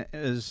wasn't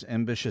as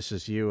ambitious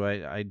as you.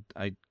 I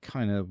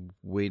kind of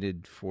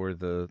waited for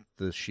the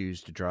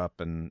shoes to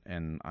drop,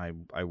 and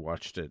I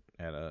watched it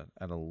at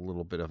a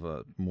little bit of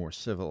a more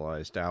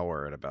civilized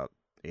hour at about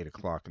 8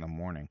 o'clock in the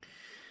morning.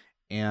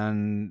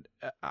 And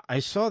I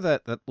saw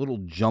that little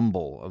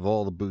jumble of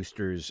all the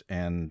boosters,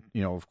 and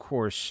of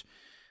course,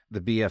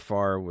 the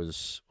BFR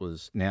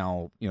was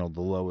now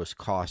the lowest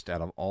cost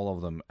out of all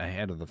of them,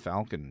 ahead of the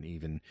Falcon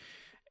even.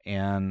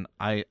 And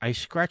I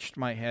scratched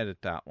my head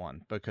at that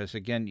one, because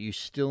again, you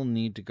still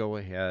need to go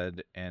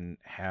ahead and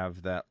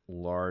have that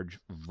large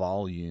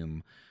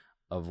volume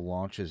of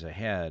launches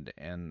ahead,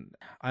 and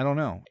I don't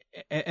know.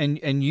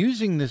 And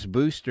using this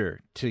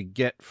booster to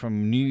get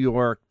from New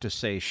York to,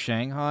 say,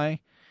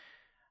 Shanghai,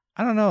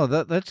 I don't know.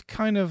 That's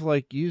kind of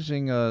like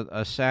using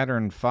a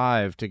Saturn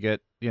V to get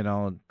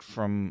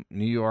from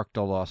New York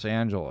to Los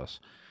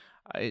Angeles.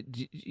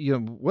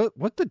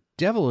 What the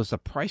devil is the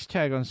price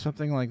tag on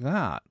something like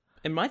that?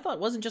 And my thought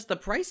wasn't just the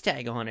price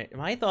tag on it.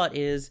 My thought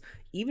is,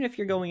 even if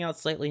you're going out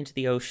slightly into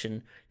the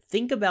ocean,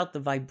 think about the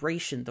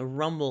vibration, the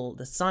rumble,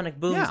 the sonic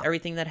booms,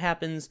 everything that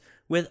happens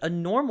with a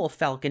normal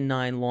Falcon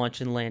 9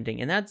 launch and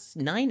landing. And that's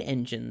 9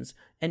 engines.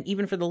 And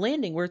even for the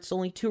landing, where it's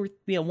only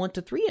 1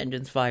 to 3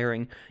 engines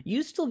firing,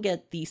 you still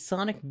get the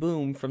sonic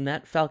boom from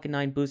that Falcon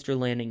 9 booster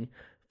landing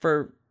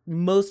for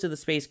most of the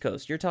Space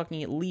Coast. You're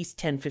talking at least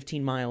 10,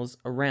 15 miles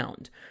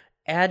around.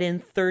 Add in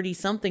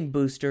 30-something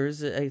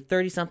boosters,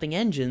 30-something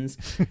engines,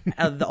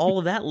 all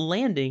of that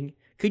landing.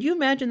 Could you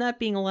imagine that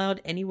being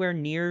allowed anywhere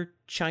near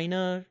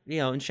China,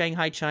 in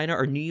Shanghai, China,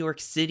 or New York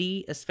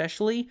City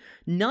especially?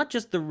 Not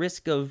just the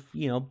risk of,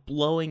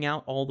 blowing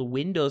out all the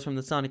windows from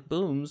the sonic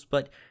booms,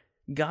 but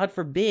God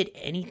forbid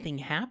anything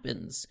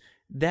happens.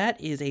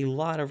 That is a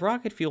lot of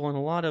rocket fuel and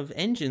a lot of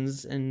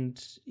engines, and,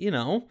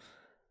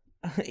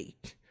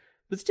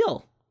 but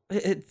still,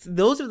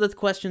 those are the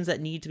questions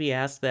that need to be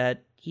asked.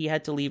 That he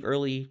had to leave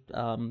early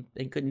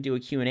and couldn't do a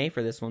Q&A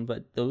for this one,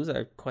 but those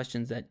are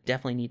questions that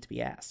definitely need to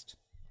be asked.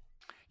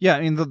 Yeah,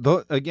 I mean,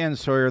 again,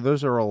 Sawyer,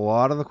 those are a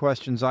lot of the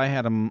questions I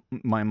had in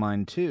my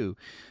mind too.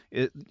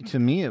 To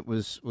me, it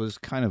was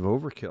kind of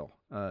overkill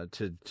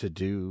to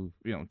do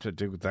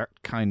that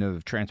kind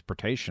of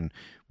transportation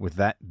with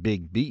that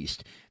big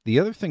beast. The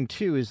other thing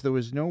too is there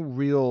was no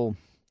real,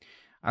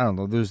 I don't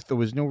know, there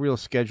was no real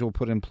schedule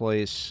put in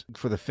place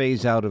for the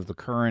phase out of the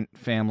current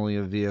family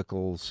of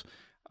vehicles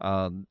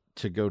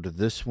to go to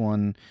this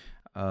one.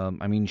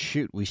 I mean,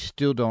 shoot, we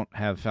still don't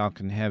have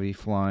Falcon Heavy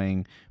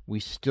flying. We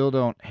still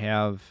don't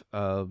have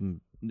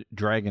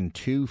Dragon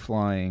 2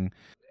 flying.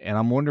 And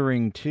I'm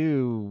wondering,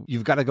 too,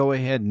 you've got to go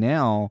ahead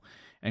now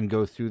and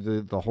go through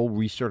the whole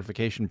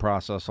recertification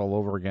process all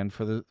over again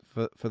for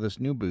this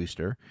new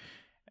booster.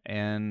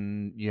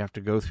 And you have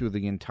to go through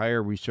the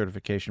entire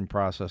recertification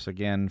process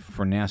again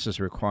for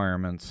NASA's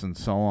requirements and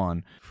so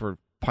on, for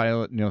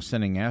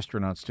sending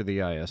astronauts to the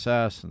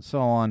ISS and so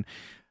on.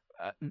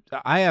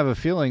 I have a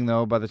feeling,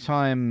 though, by the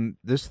time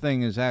this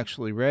thing is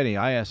actually ready,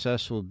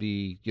 ISS will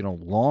be,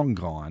 long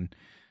gone.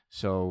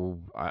 So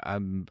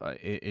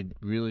it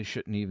really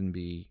shouldn't even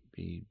be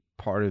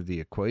part of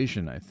the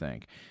equation, I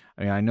think.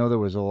 I mean, I know there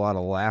was a lot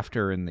of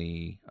laughter in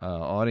the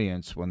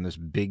audience when this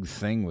big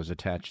thing was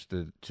attached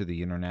to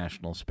the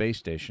International Space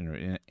Station,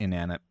 or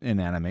in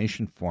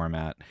animation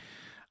format.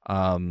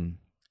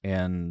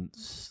 And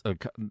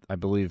I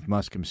believe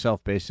Musk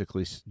himself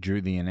basically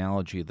drew the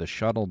analogy of the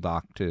shuttle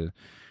dock to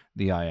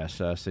the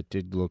ISS. It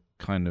did look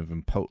kind of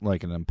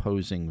like an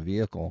imposing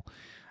vehicle,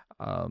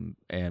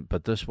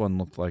 but this one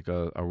looked like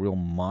a real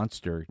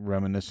monster,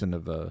 reminiscent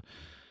of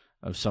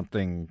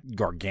something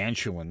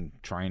gargantuan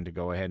trying to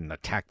go ahead and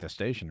attack the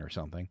station or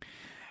something.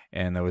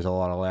 And there was a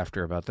lot of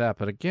laughter about that.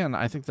 But again,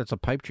 I think that's a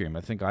pipe dream.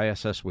 I think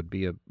ISS would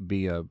be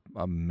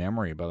a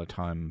memory by the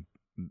time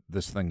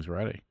this thing's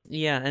ready.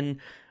 Yeah,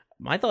 and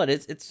my thought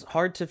is it's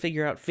hard to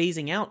figure out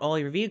phasing out all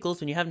your vehicles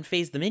when you haven't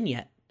phased them in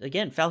yet.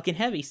 Again, Falcon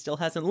Heavy still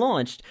hasn't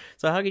launched.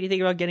 So how can you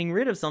think about getting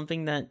rid of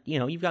something that,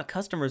 you've got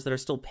customers that are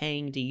still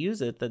paying to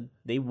use it, that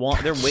they're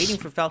waiting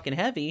for Falcon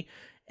Heavy,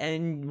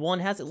 and one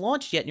hasn't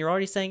launched yet, and you're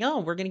already saying, oh,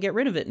 we're going to get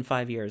rid of it in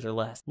 5 years or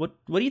less. What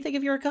do you think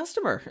if you're a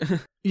customer?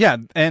 Yeah,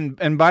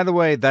 and by the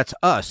way, that's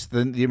us,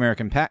 the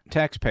American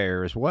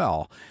taxpayer as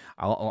well.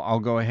 I'll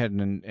go ahead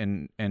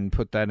and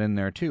put that in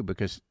there too,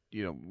 because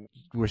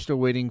we're still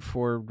waiting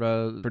for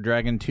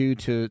Dragon 2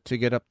 to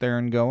get up there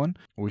and going.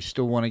 We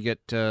still want to get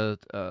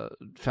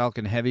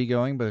Falcon Heavy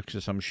going,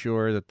 because I'm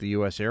sure that the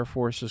U.S. Air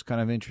Force is kind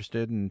of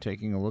interested in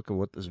taking a look at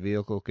what this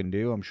vehicle can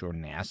do. I'm sure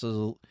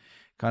NASA's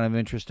kind of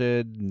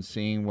interested in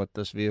seeing what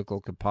this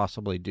vehicle could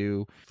possibly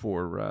do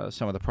for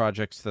some of the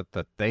projects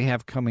that they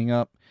have coming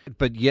up.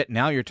 But yet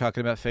now you're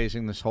talking about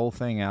phasing this whole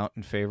thing out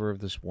in favor of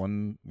this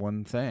one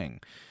thing.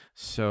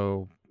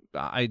 So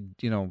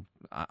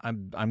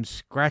I'm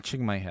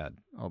scratching my head.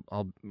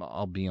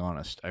 I'll be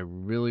honest. I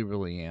really,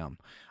 really am.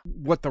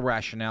 What the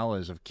rationale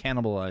is of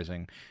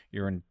cannibalizing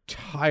your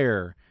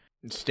entire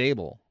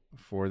stable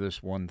for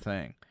this one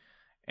thing,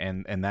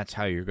 and that's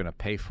how you're going to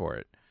pay for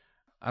it.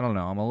 I don't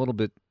know. I'm a little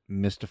bit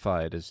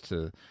mystified as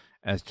to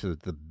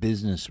the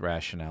business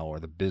rationale or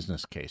the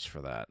business case for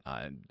that.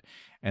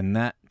 And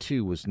that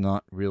too was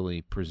not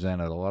really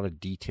presented. A lot of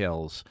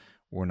details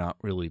were not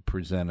really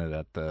presented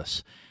at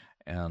this.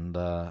 And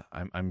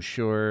I'm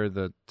sure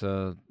that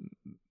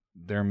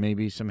there may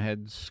be some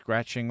heads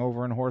scratching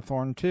over in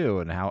Hawthorne too,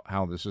 and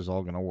how this is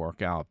all going to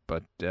work out.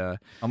 But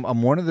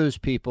I'm one of those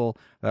people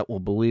that will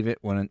believe it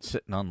when it's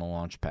sitting on the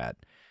launch pad,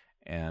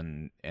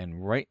 and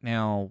right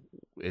now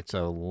it's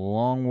a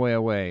long way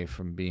away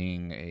from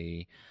being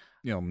a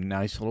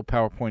nice little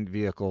PowerPoint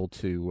vehicle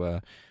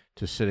to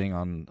sitting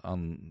on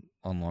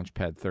launch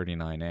pad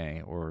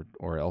 39A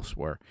or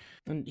elsewhere.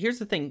 And here's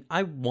the thing: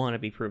 I want to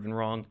be proven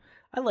wrong.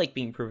 I like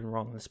being proven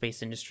wrong in the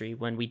space industry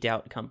when we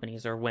doubt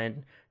companies or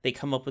when they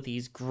come up with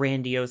these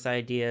grandiose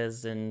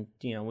ideas and,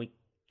 we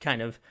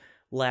kind of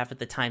laugh at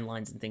the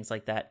timelines and things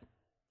like that.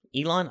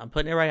 Elon, I'm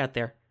putting it right out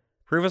there.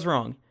 Prove us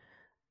wrong.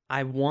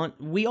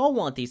 We all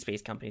want these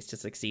space companies to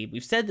succeed.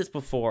 We've said this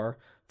before.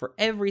 For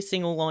every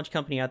single launch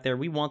company out there,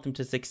 we want them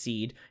to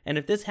succeed. And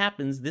if this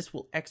happens, this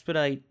will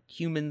expedite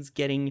humans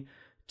getting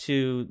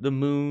to the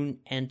moon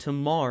and to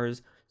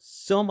Mars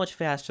so much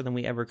faster than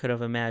we ever could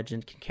have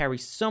imagined, can carry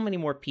so many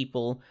more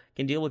people,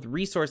 can deal with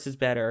resources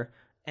better,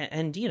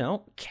 and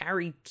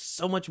carry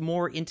so much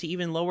more into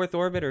even low Earth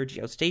orbit or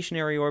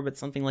geostationary orbit,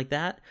 something like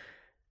that.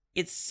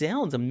 It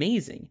sounds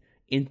amazing.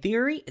 In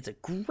theory, it's a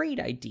great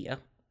idea.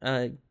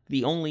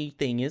 The only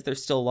thing is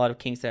there's still a lot of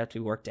kinks that have to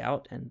be worked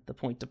out, and the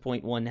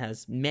point-to-point one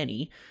has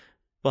many.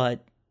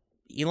 But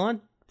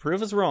Elon,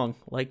 prove us wrong.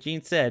 Like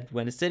Gene said,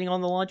 when it's sitting on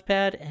the launch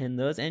pad and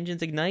those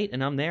engines ignite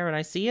and I'm there and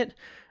I see it,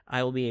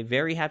 I will be a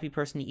very happy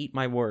person to eat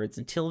my words.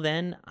 Until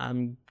then,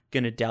 I'm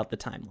going to doubt the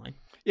timeline.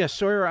 Yeah,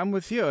 Sawyer, I'm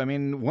with you. I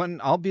mean,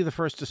 I'll be the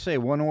first to say,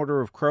 one order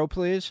of crow,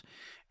 please,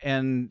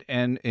 and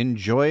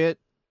enjoy it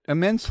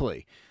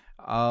immensely.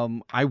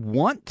 I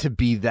want to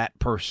be that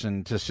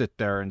person to sit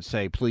there and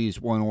say, please,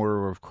 one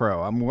order of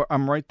crow.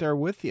 I'm right there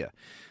with you.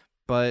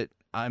 But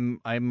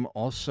I'm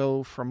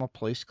also from a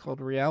place called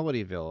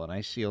Realityville, and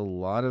I see a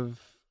lot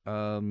of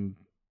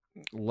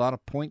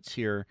points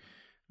here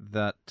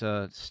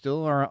that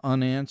still are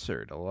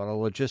unanswered, a lot of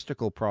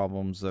logistical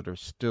problems that are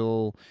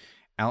still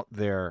out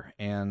there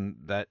and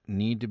that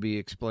need to be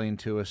explained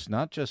to us,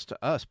 not just to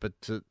us, but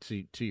to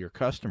your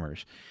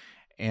customers.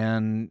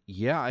 And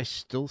yeah, I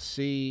still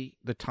see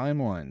the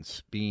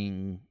timelines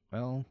being,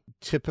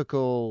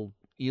 typical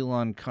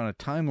Elon kind of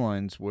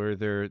timelines where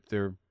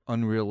they're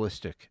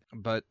unrealistic.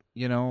 But,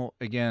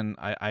 again,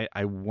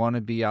 I want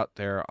to be out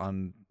there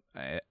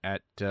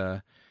at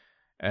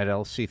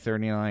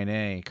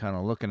LC-39A, kind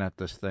of looking at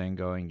this thing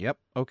going, yep,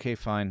 okay,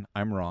 fine,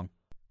 I'm wrong.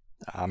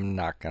 I'm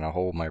not going to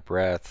hold my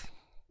breath.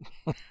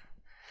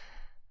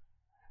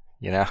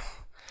 Yeah,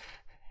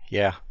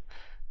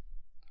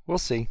 we'll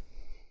see.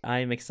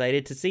 I'm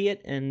excited to see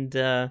it, and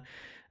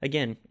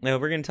again, we're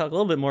going to talk a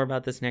little bit more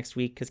about this next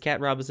week, because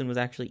Kat Robinson was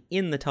actually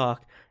in the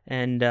talk,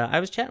 and I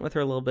was chatting with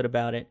her a little bit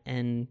about it,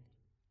 and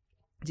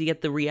to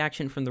get the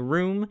reaction from the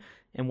room,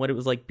 and what it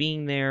was like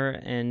being there,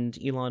 and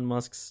Elon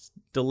Musk's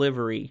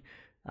delivery.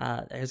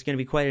 There's going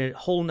to be quite a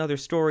whole nother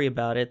story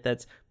about it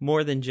that's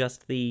more than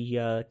just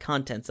the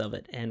contents of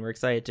it, and we're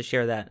excited to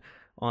share that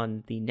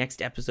on the next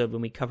episode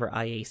when we cover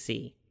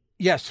IAC.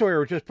 Yeah,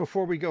 Sawyer, just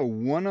before we go,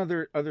 one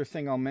other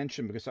thing I'll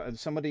mention, because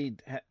somebody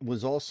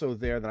was also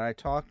there that I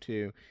talked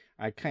to.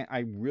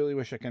 I really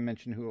wish I could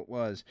mention who it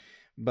was,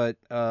 but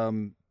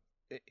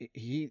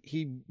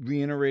he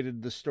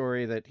reiterated the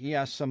story that he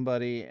asked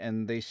somebody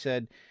and they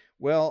said,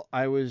 well,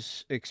 I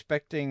was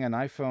expecting an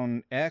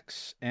iPhone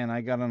X and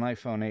I got an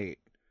iPhone 8.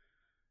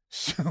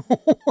 So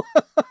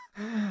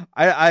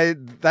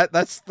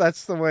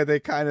that's the way they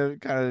kind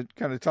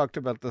of talked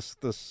about this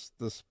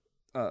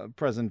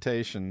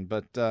presentation.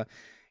 But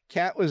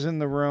Kat was in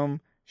the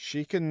room.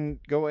 She can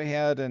go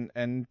ahead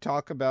and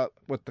talk about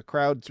what the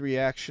crowd's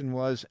reaction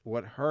was,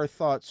 what her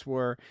thoughts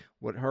were,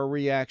 what her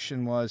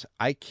reaction was.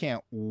 I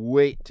can't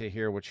wait to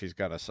hear what she's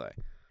got to say.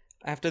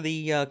 After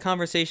the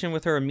conversation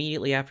with her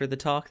immediately after the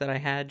talk that I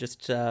had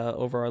just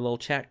over our little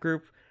chat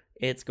group,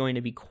 it's going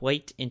to be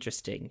quite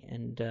interesting.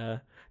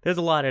 And there's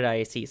a lot at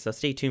IAC, so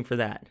stay tuned for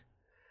that.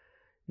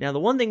 Now, the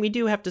one thing we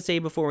do have to say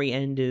before we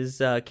end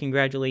is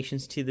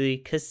congratulations to the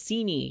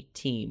Cassini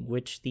team,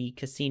 which the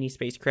Cassini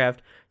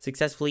spacecraft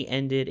successfully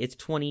ended its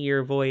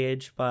 20-year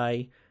voyage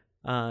by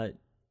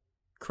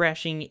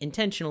crashing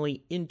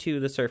intentionally into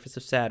the surface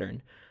of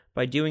Saturn.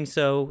 By doing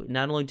so,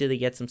 not only did they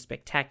get some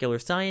spectacular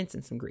science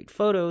and some great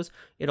photos,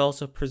 it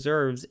also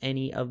preserves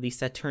any of the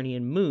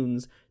Saturnian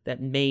moons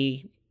that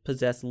may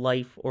possess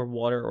life or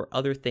water or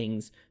other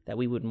things that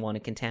we wouldn't want to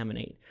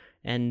contaminate.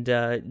 And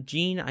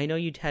Gene, I know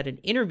you had an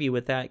interview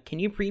with that. Can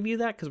you preview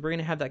that? Because we're going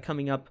to have that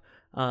coming up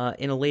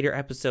in a later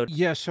episode.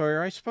 Yeah,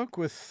 Sawyer, I spoke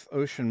with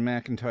Ocean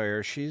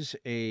McIntyre. She's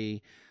a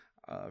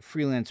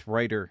freelance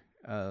writer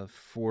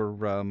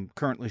for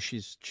currently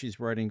she's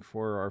writing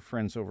for our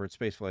friends over at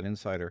Spaceflight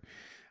Insider.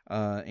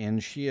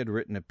 And she had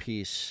written a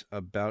piece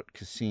about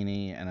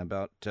Cassini and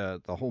about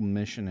the whole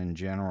mission in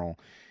general.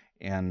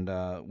 And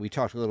we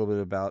talked a little bit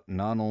about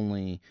not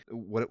only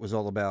what it was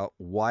all about,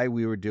 why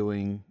we were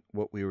doing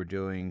what we were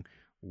doing,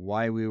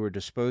 why we were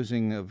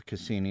disposing of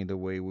Cassini the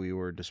way we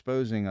were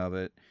disposing of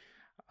it.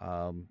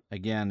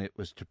 Again, it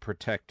was to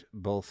protect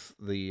both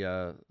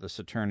the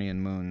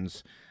Saturnian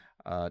moons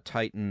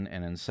Titan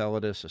and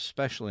Enceladus,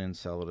 especially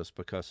Enceladus,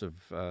 because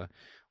of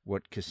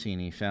what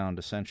Cassini found.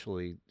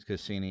 Essentially,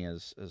 Cassini,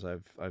 as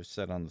I've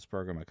said on this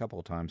program a couple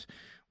of times,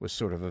 was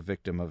sort of a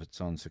victim of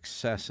its own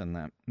success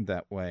in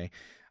that way.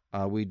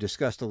 We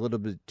discussed a little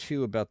bit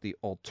too about the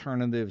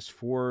alternatives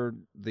for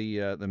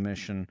the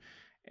mission,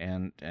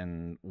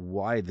 and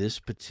why this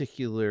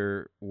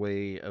particular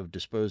way of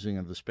disposing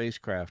of the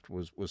spacecraft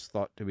was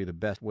thought to be the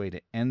best way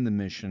to end the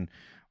mission,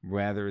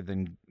 rather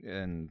than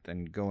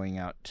going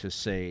out to,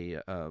 say,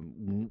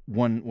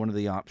 one of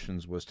the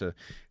options was to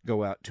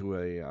go out to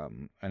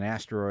an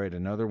asteroid.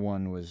 Another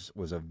one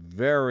was a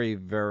very,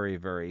 very,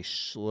 very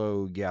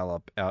slow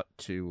gallop out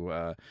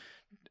to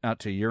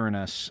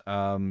Uranus.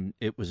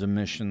 It was a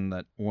mission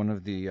that one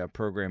of the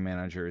program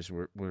managers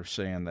were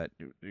saying that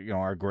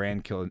our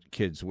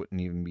grandkids wouldn't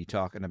even be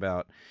talking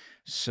about.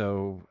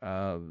 So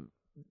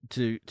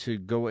to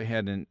go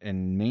ahead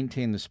and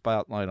maintain the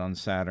spotlight on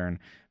Saturn,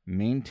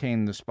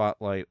 maintain the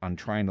spotlight on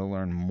trying to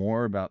learn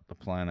more about the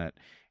planet,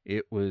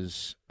 it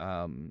was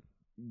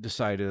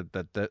decided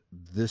that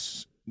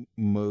this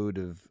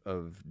mode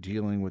of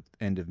dealing with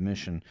end of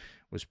mission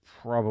was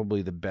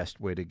probably the best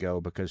way to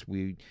go, because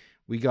we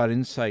got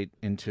insight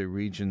into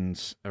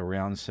regions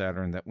around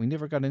Saturn that we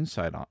never got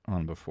insight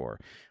on before.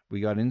 We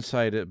got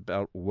insight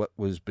about what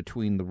was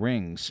between the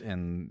rings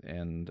and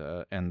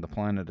the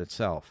planet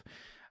itself.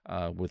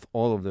 With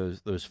all of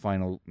those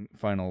final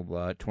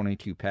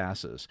 22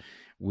 passes,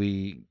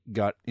 we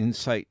got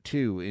insight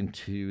too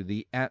into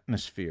the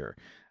atmosphere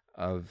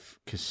of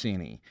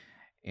Cassini,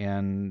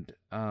 and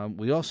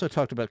we also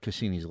talked about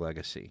Cassini's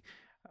legacy.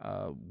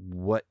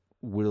 What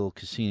will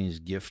Cassini's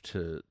gift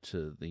to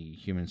the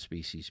human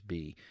species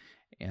be?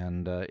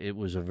 And it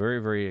was a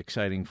very, very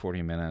exciting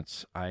 40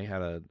 minutes. I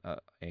had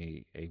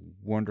a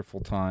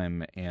wonderful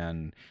time,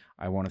 and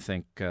I want to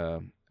thank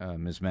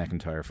Ms.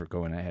 McIntyre for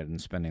going ahead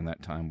and spending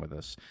that time with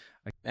us.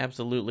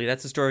 Absolutely.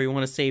 That's a story we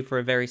want to save for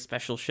a very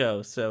special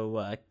show,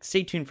 so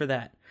stay tuned for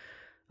that.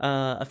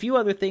 A few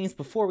other things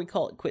before we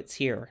call it quits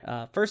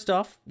here. First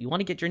off, you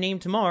want to get your name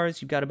to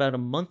Mars, you've got about a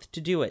month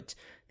to do it.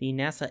 The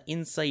NASA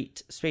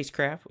InSight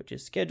spacecraft, which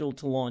is scheduled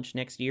to launch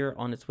next year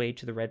on its way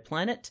to the Red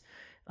Planet,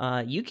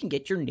 you can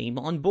get your name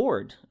on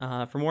board.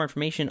 For more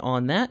information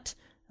on that,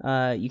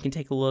 you can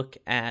take a look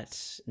at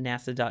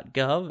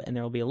nasa.gov, and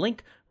there will be a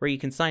link where you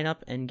can sign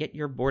up and get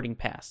your boarding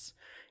pass.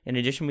 In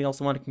addition, we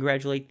also want to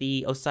congratulate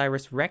the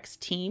OSIRIS-REx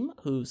team,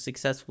 who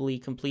successfully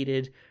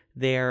completed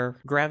their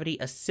gravity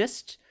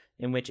assist,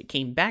 in which it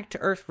came back to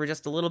Earth for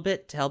just a little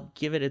bit to help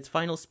give it its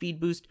final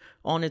speed boost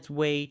on its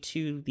way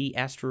to the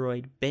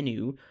asteroid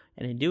Bennu,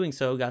 and in doing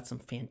so got some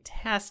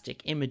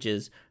fantastic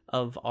images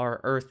of our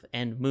Earth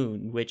and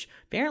Moon, which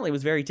apparently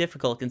was very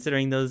difficult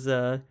considering those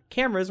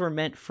cameras were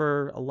meant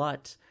for a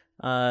lot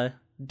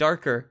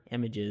darker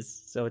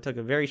images, so it took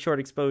a very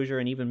short exposure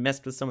and even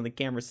messed with some of the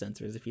camera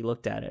sensors if you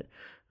looked at it.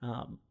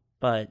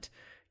 But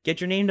get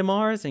your name to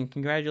Mars, and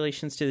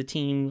congratulations to the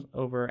team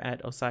over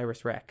at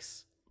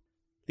OSIRIS-REx.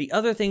 The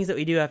other things that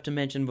we do have to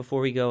mention before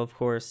we go, of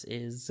course,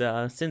 is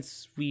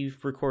since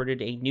we've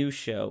recorded a new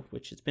show,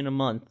 which it's been a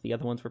month, the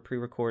other ones were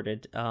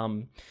pre-recorded,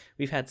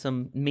 we've had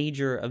some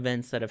major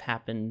events that have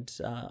happened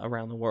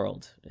around the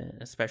world,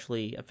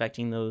 especially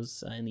affecting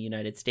those in the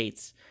United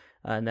States.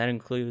 And that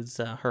includes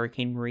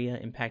Hurricane Maria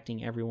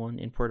impacting everyone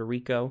in Puerto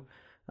Rico.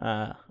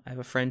 I have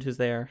a friend who's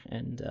there,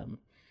 and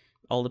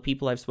all the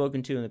people I've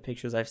spoken to and the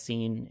pictures I've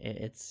seen,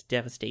 it's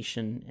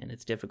devastation and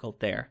it's difficult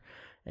there.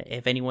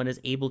 If anyone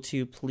is able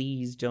to,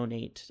 please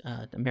donate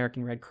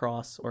American Red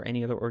Cross or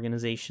any other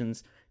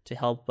organizations to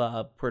help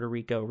Puerto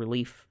Rico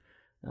relief.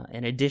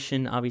 In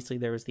addition, obviously,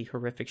 there was the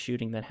horrific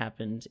shooting that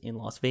happened in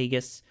Las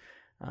Vegas,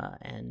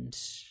 and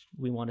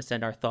we want to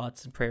send our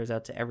thoughts and prayers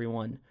out to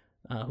everyone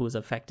who was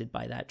affected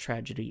by that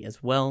tragedy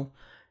as well.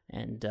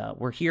 And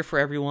we're here for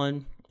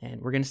everyone,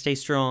 and we're going to stay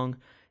strong.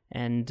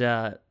 And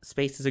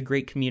space is a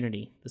great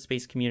community. The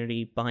space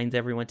community binds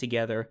everyone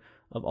together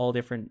of all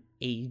different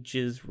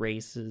ages,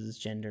 races,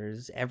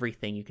 genders,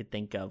 everything you could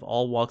think of,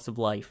 all walks of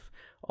life,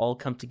 all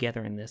come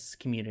together in this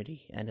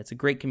community. And it's a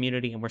great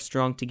community, and we're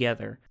strong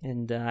together.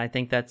 And I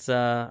think that's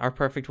our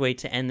perfect way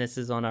to end this,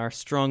 is on our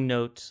strong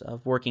note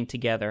of working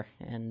together.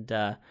 And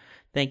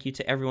thank you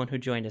to everyone who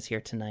joined us here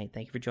tonight.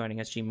 Thank you for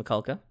joining us, Gene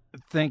Mikulka.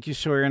 Thank you,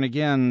 Sawyer. And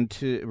again,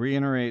 to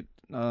reiterate,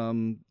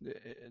 the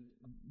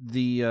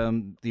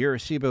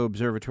Arecibo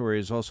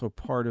Observatory is also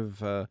part of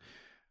the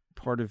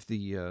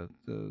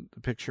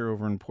picture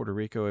over in Puerto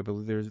Rico. I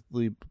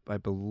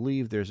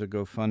believe there's a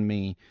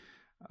GoFundMe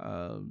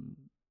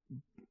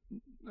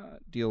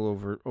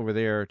deal over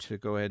there to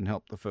go ahead and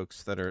help the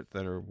folks that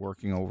are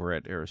working over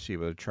at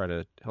Arecibo to try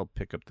to help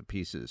pick up the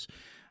pieces.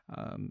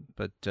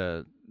 But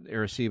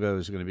Arecibo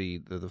is going to be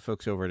the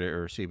folks over at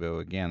Arecibo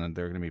again, and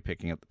they're going to be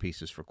picking up the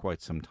pieces for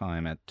quite some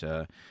time at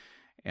the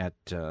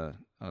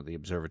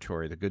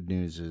observatory. The good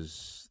news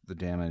is the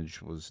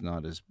damage was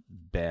not as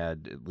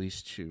bad, at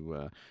least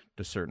to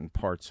certain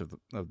parts of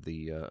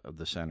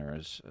the center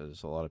as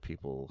a lot of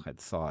people had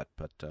thought.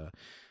 But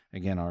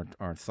again,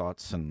 our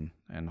thoughts and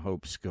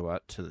hopes go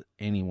out to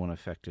anyone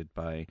affected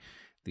by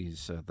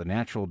the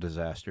natural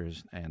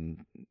disasters,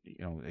 and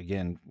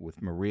again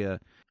with Maria,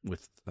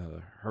 with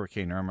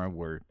Hurricane Irma,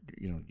 where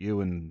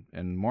you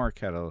and Mark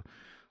had a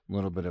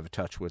little bit of a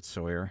touch with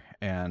Sawyer,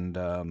 and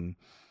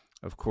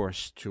of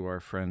course to our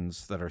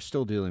friends that are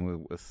still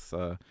dealing with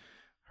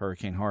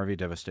Hurricane Harvey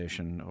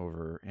devastation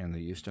over in the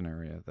Houston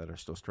area that are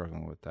still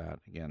struggling with that.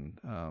 Again,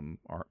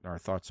 our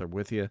thoughts are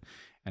with you,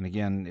 and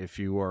again, if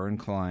you are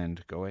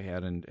inclined, go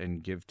ahead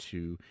and give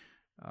to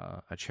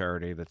a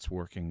charity that's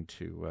working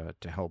to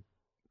help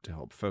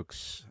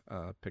folks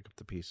pick up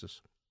the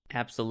pieces.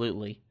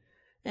 Absolutely.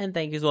 And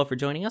thank you as well for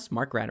joining us,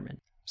 Mark Ratterman.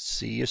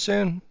 See you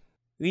soon.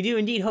 We do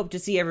indeed hope to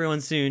see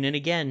everyone soon. And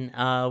again,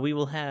 we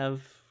will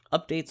have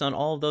updates on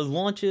all of those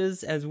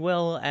launches, as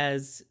well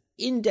as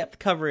in-depth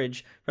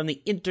coverage from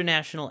the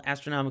International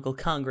Astronomical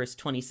Congress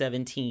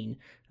 2017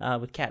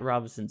 with Kat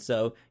Robinson.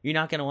 So you're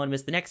not going to want to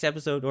miss the next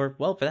episode, or,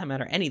 well, for that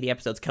matter, any of the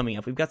episodes coming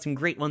up. We've got some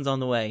great ones on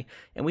the way,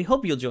 and we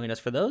hope you'll join us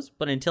for those.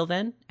 But until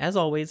then, as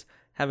always,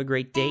 have a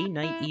great day,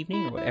 night,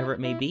 evening, or whatever it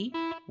may be,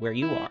 where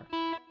you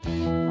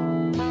are.